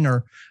Twain,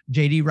 or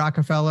J.D.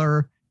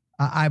 Rockefeller,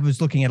 I was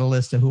looking at a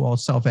list of who all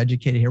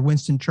self-educated here.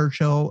 Winston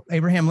Churchill,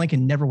 Abraham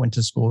Lincoln never went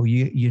to school.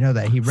 You know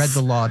that. He read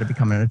the law to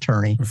become an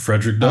attorney.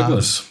 Frederick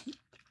Douglass.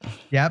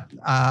 Yep.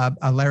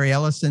 Larry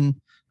Ellison.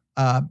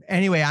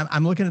 Anyway,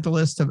 I'm looking at the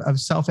list of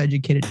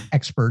self-educated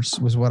experts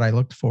was what I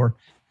looked for.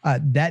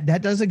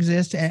 That does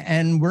exist,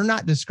 and we're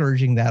not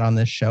discouraging that on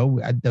this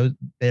show.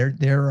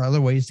 There are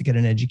other ways to get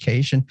an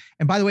education.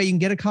 And by the way, you can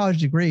get a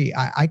college degree.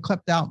 I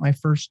clept out my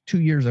first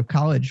 2 years of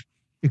college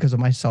because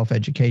of my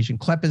self-education.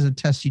 CLEP is a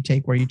test you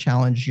take where you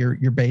challenge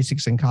your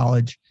basics in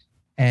college.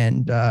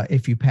 And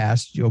if you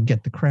pass, you'll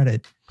get the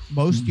credit.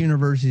 Most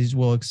universities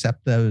will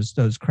accept those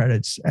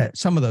credits,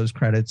 some of those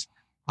credits.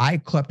 I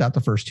clept out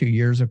the first 2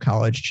 years of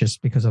college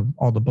just because of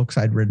all the books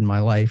I'd read in my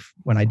life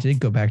when I did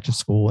go back to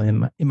school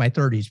in my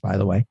 30s, by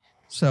the way.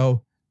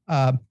 So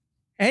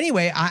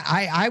anyway,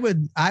 I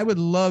would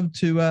love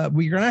to,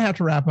 we're going to have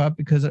to wrap up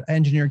because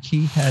Engineer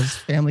Keith has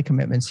family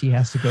commitments he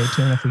has to go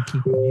to. And if we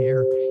keep him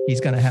here, he's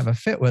going to have a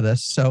fit with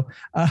us. So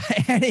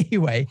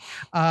anyway,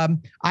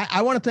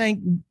 I want to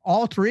thank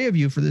all three of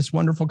you for this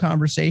wonderful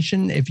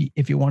conversation.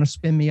 If you want to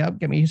spin me up,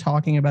 get me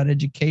talking about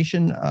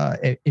education.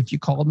 If you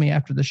called me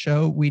after the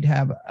show, we'd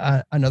have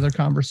another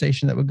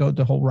conversation that would go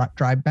the whole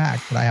drive back,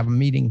 but I have a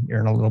meeting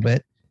here in a little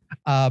bit.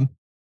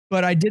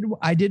 But I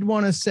did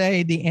want to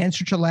say the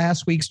answer to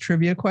last week's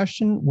trivia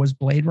question was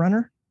Blade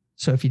Runner.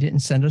 So if you didn't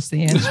send us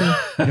the answer,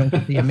 you don't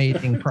get the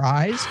amazing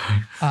prize.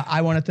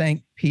 I want to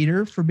thank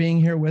Peter for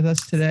being here with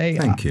us today.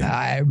 Thank you.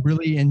 I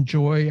really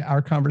enjoy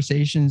our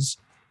conversations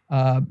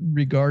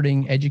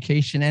regarding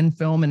education and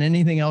film and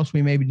anything else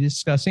we may be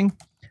discussing.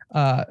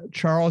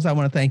 Charles, I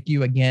want to thank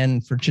you again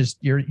for just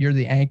you're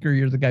the anchor.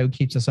 You're the guy who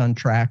keeps us on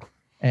track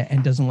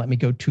and doesn't let me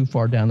go too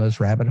far down those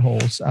rabbit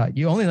holes.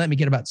 You only let me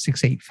get about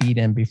 6-8 feet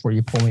in before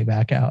you pull me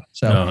back out.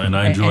 So, and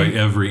I enjoy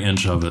every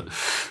inch of it.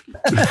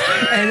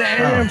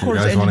 and of course,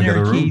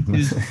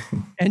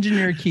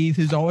 Engineer Keith,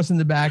 who's always in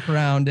the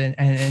background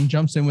and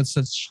jumps in with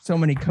so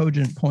many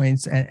cogent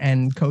points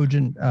and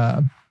cogent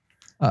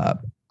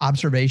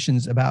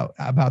observations about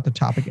the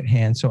topic at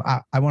hand. So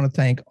I want to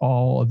thank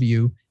all of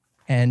you,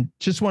 and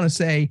just want to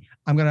say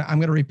I'm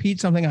gonna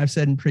repeat something I've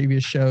said in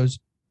previous shows.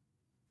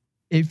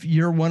 If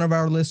you're one of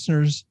our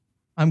listeners,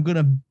 I'm going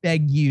to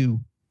beg you,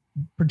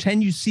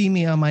 pretend you see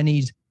me on my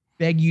knees,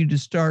 beg you to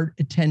start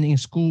attending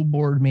school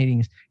board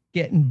meetings,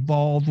 get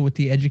involved with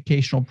the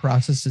educational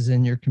processes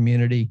in your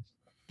community,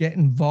 get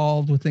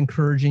involved with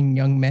encouraging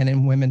young men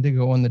and women to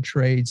go in the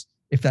trades.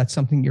 If that's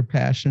something you're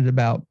passionate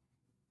about,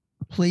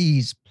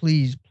 please,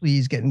 please,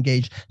 please get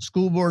engaged.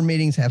 School board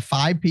meetings have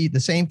the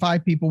same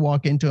 5 people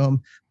walk into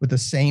them with the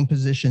same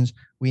positions.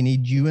 We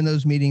need you in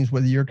those meetings,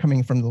 whether you're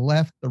coming from the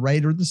left, the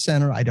right, or the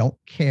center. I don't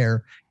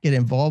care. Get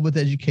involved with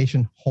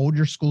education. Hold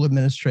your school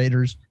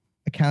administrators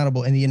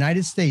accountable. In the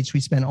United States, we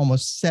spend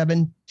almost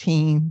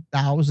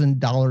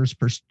 $17,000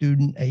 per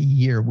student a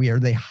year. We are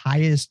the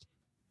highest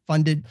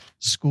funded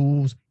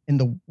schools in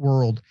the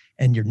world,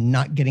 and you're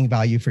not getting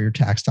value for your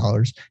tax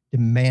dollars.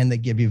 Demand they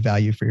give you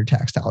value for your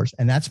tax dollars.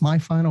 And that's my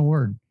final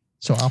word.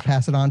 So I'll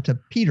pass it on to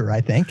Peter,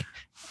 I think.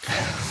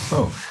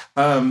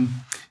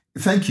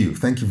 Thank you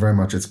very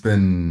much. It's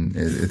been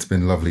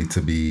lovely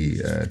to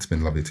be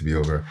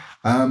over.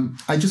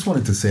 I just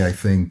wanted to say, I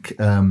think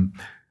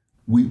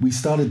we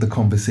started the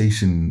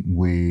conversation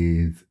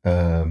with,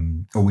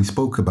 or we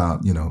spoke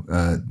about,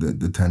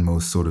 the 10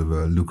 most sort of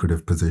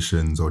lucrative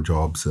positions or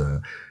jobs,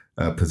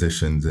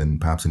 positions, and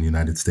perhaps in the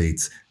United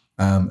States,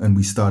 and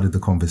we started the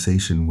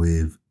conversation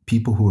with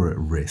people who are at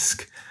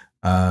risk.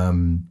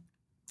 And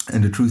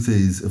the truth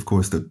is, of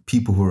course, that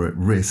people who are at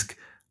risk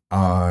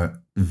are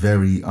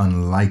very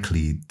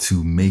unlikely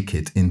to make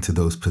it into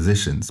those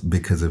positions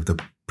because of the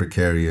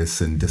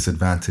precarious and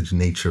disadvantaged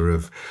nature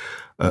of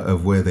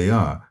where they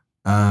are.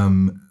 I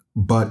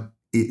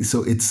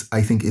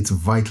think it's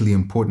vitally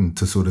important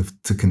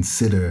to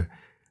consider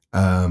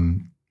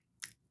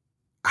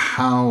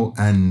how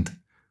and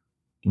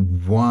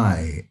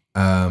why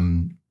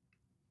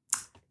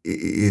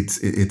it's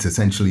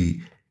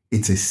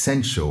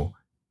essential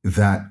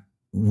that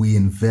we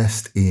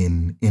invest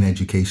in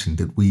education,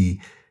 that we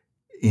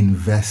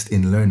invest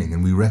in learning,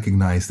 and we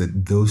recognize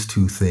that those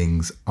two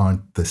things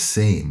aren't the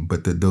same,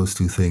 but that those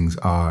two things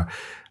are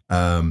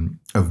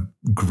of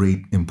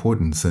great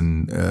importance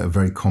and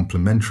very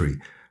complementary.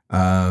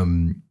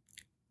 It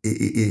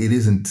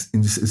isn't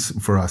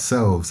for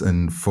ourselves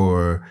and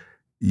for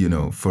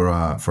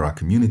our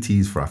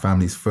communities, for our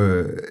families,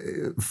 for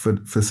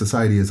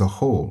society as a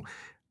whole.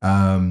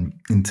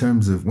 In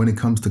terms of when it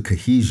comes to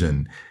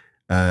cohesion,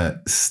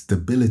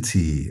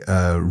 stability,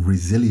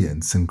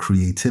 resilience, and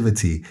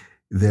creativity,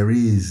 there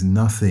is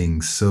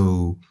nothing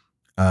so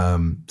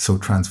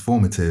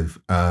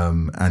transformative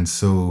and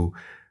so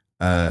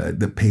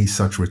that pays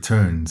such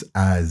returns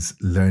as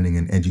learning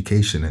and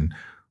education. And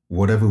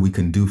whatever we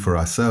can do for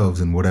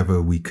ourselves, and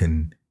whatever we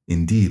can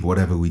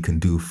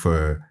do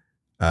for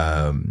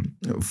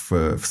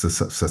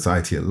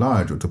society at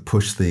large, or to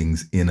push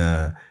things in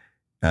a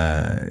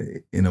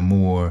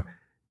more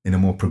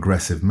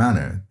progressive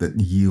manner that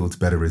yields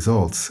better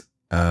results,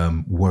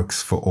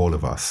 works for all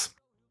of us,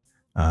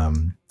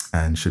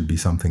 and should be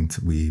something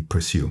we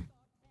pursue.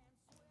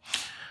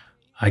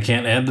 I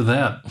can't add to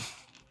that.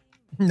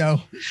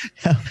 No.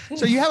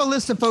 So you have a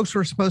list of folks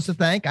we're supposed to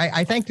thank.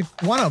 I thanked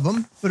one of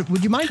them, but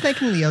would you mind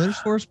thanking the others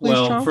for us, please,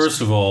 Well, Charles? first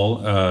of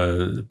all,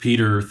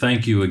 Peter,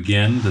 thank you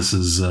again. This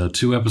is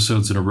 2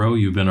 episodes in a row.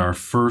 You've been our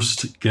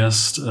first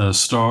guest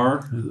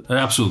star,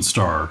 absolute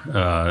star.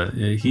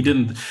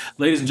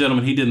 Ladies and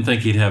gentlemen, he didn't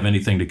think he'd have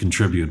anything to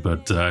contribute,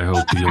 but I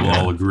hope you'll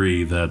all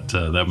agree that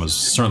that was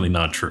certainly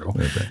not true.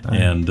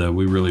 And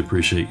we really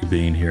appreciate you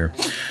being here.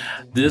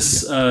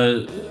 This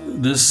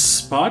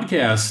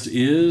podcast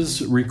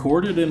is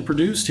recorded and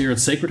produced here at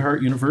Sacred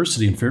Heart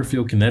University in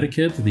Fairfield,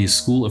 Connecticut, the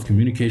School of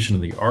Communication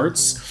and the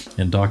Arts,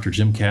 and Dr.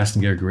 Jim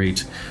Kastengaard,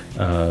 great,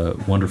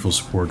 wonderful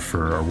support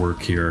for our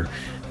work here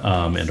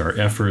and our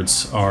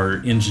efforts.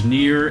 Our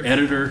engineer,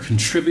 editor,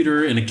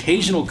 contributor, and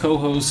occasional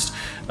co-host,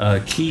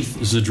 Keith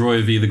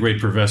Zdrojevi, the great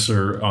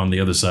professor on the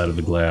other side of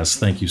the glass.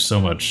 Thank you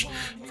so much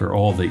for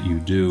all that you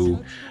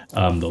do.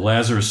 The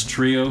Lazarus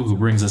Trio, who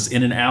brings us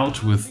in and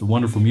out with the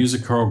wonderful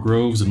music, Carl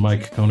Groves and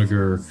Mike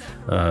Koniger,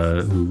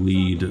 who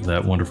lead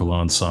that wonderful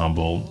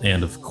ensemble.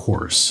 And of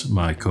course,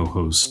 my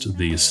co-host,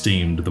 the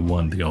esteemed, the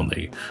one, the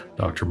only,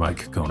 Dr.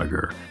 Mike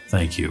Koniger.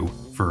 Thank you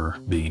for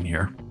being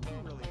here.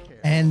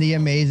 And the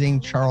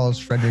amazing Charles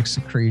Frederick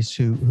Secrece,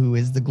 who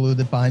is the glue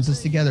that binds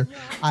us together.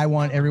 I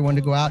want everyone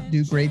to go out,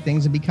 do great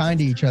things, and be kind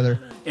to each other.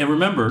 And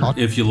remember,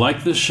 if you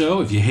like this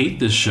show, if you hate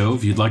this show,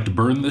 if you'd like to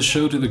burn this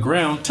show to the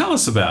ground, tell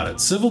us about it.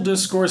 Civil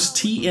Discourse,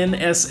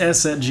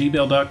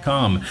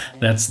 TNSS@gmail.com.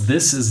 That's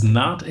This Is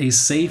Not a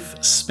Safe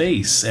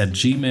Space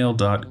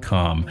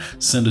 @gmail.com.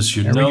 Send us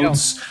your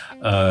notes.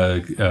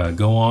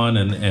 Go on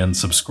and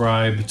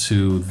subscribe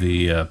to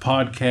the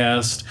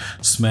podcast.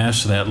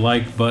 Smash that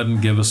like button.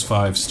 Give us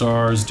 5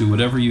 stars. Do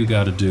whatever you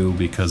got to do,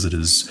 because it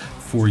is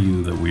for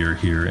you that we are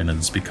here, and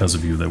it's because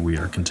of you that we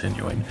are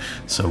continuing.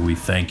 So we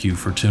thank you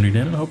for tuning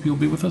in and hope you'll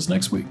be with us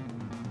next week.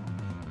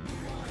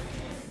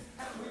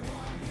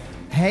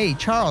 Hey,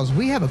 Charles,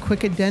 we have a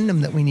quick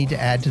addendum that we need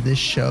to add to this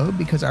show,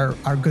 because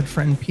our good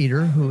friend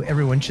Peter, who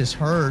everyone just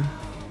heard,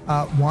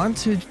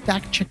 wants to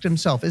fact check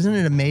himself. Isn't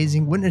it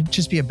amazing? Wouldn't it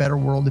just be a better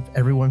world if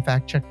everyone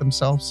fact checked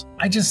themselves?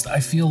 I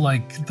feel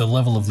like the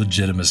level of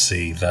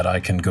legitimacy that I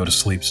can go to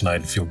sleep tonight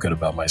and feel good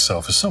about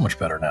myself is so much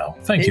better now.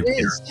 Thank you,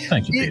 Peter.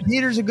 Thank you, Peter.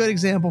 Peter's a good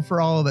example for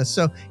all of us.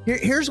 So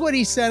here's what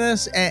he sent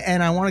us,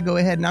 and I want to go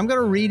ahead and I'm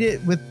going to read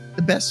it with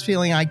the best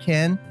feeling I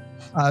can.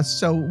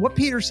 So what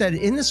Peter said,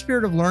 in the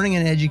spirit of learning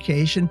and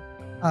education,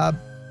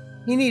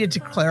 he needed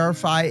to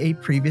clarify a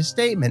previous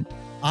statement.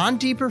 On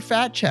deeper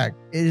fact check,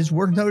 it is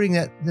worth noting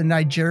that the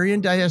Nigerian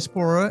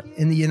diaspora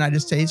in the United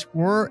States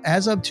were,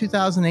 as of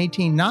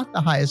 2018, not the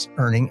highest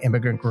earning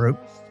immigrant group.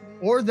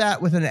 or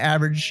that with an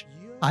average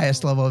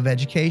highest level of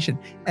education.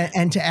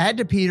 And to add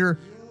to Peter,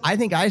 I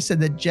think I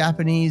said that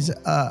Japanese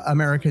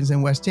Americans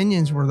and West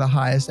Indians were the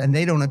highest, and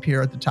they don't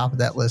appear at the top of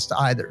that list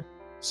either.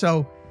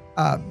 So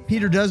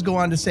Peter does go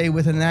on to say,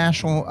 with a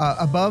national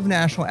above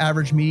national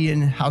average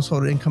median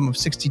household income of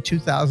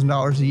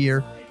 $62,000 a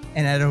year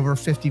and at over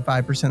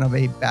 55% of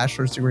a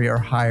bachelor's degree or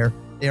higher,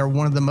 they are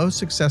one of the most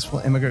successful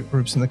immigrant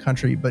groups in the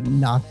country, but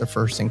not the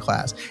first in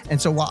class.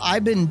 And so while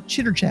I've been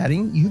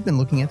chitter-chatting, you've been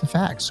looking at the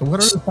facts. So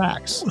what are the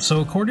facts?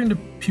 So according to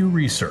Pew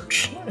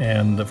Research,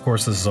 and of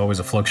course this is always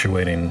a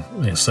fluctuating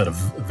set of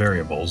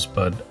variables,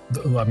 but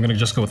I'm going to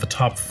just go with the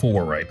top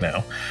 4 right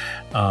now.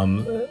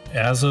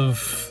 As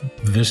of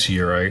this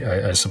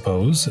year, I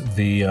suppose,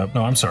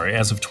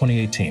 as of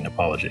 2018,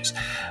 apologies.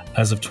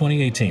 As of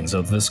 2018,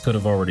 so this could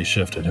have already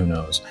shifted, who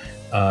knows.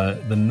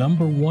 The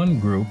number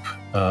 1 group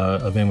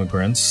of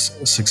immigrants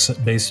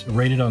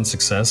rated on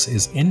success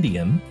is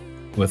Indian,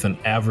 with an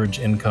average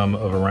income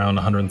of around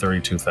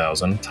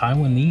 $132,000.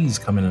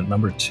 Taiwanese come in at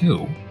number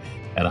 2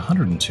 at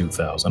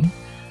 $102,000.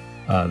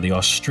 The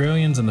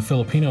Australians and the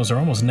Filipinos are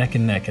almost neck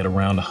and neck at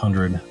around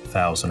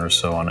 $100,000 or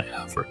so on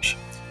average.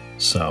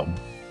 So,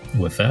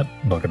 with that,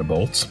 bucket of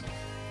bolts.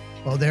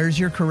 Well, there's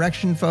your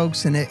correction,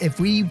 folks. And if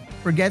we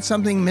forget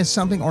something, miss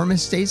something, or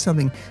misstate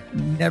something,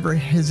 never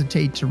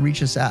hesitate to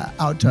reach us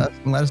out to us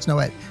and let us know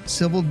at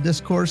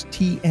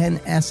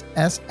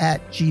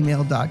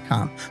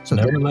civildiscoursetnss@gmail.com. So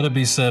never let it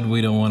be said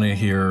we don't want to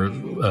hear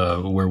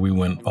where we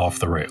went off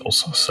the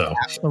rails. So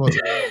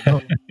absolutely.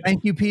 Well,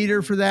 thank you,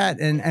 Peter, for that.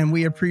 And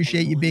we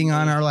appreciate you being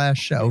on our last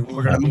show.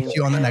 We're going to meet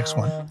you on the next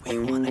one. We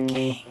want a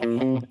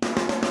king.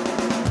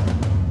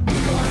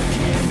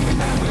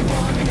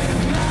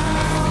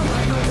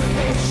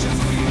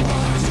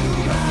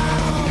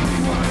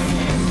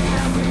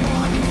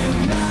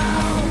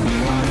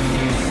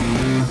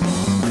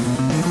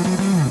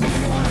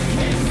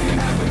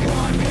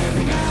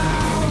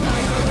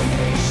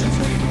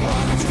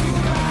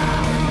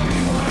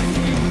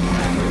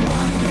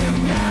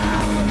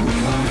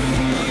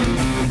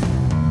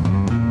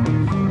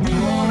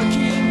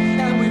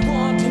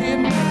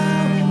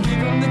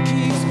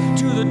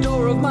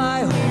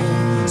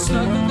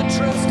 Snug with the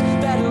trust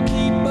that'll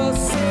keep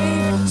us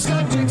safe.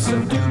 Subjects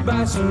subdued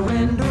by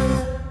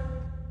surrender.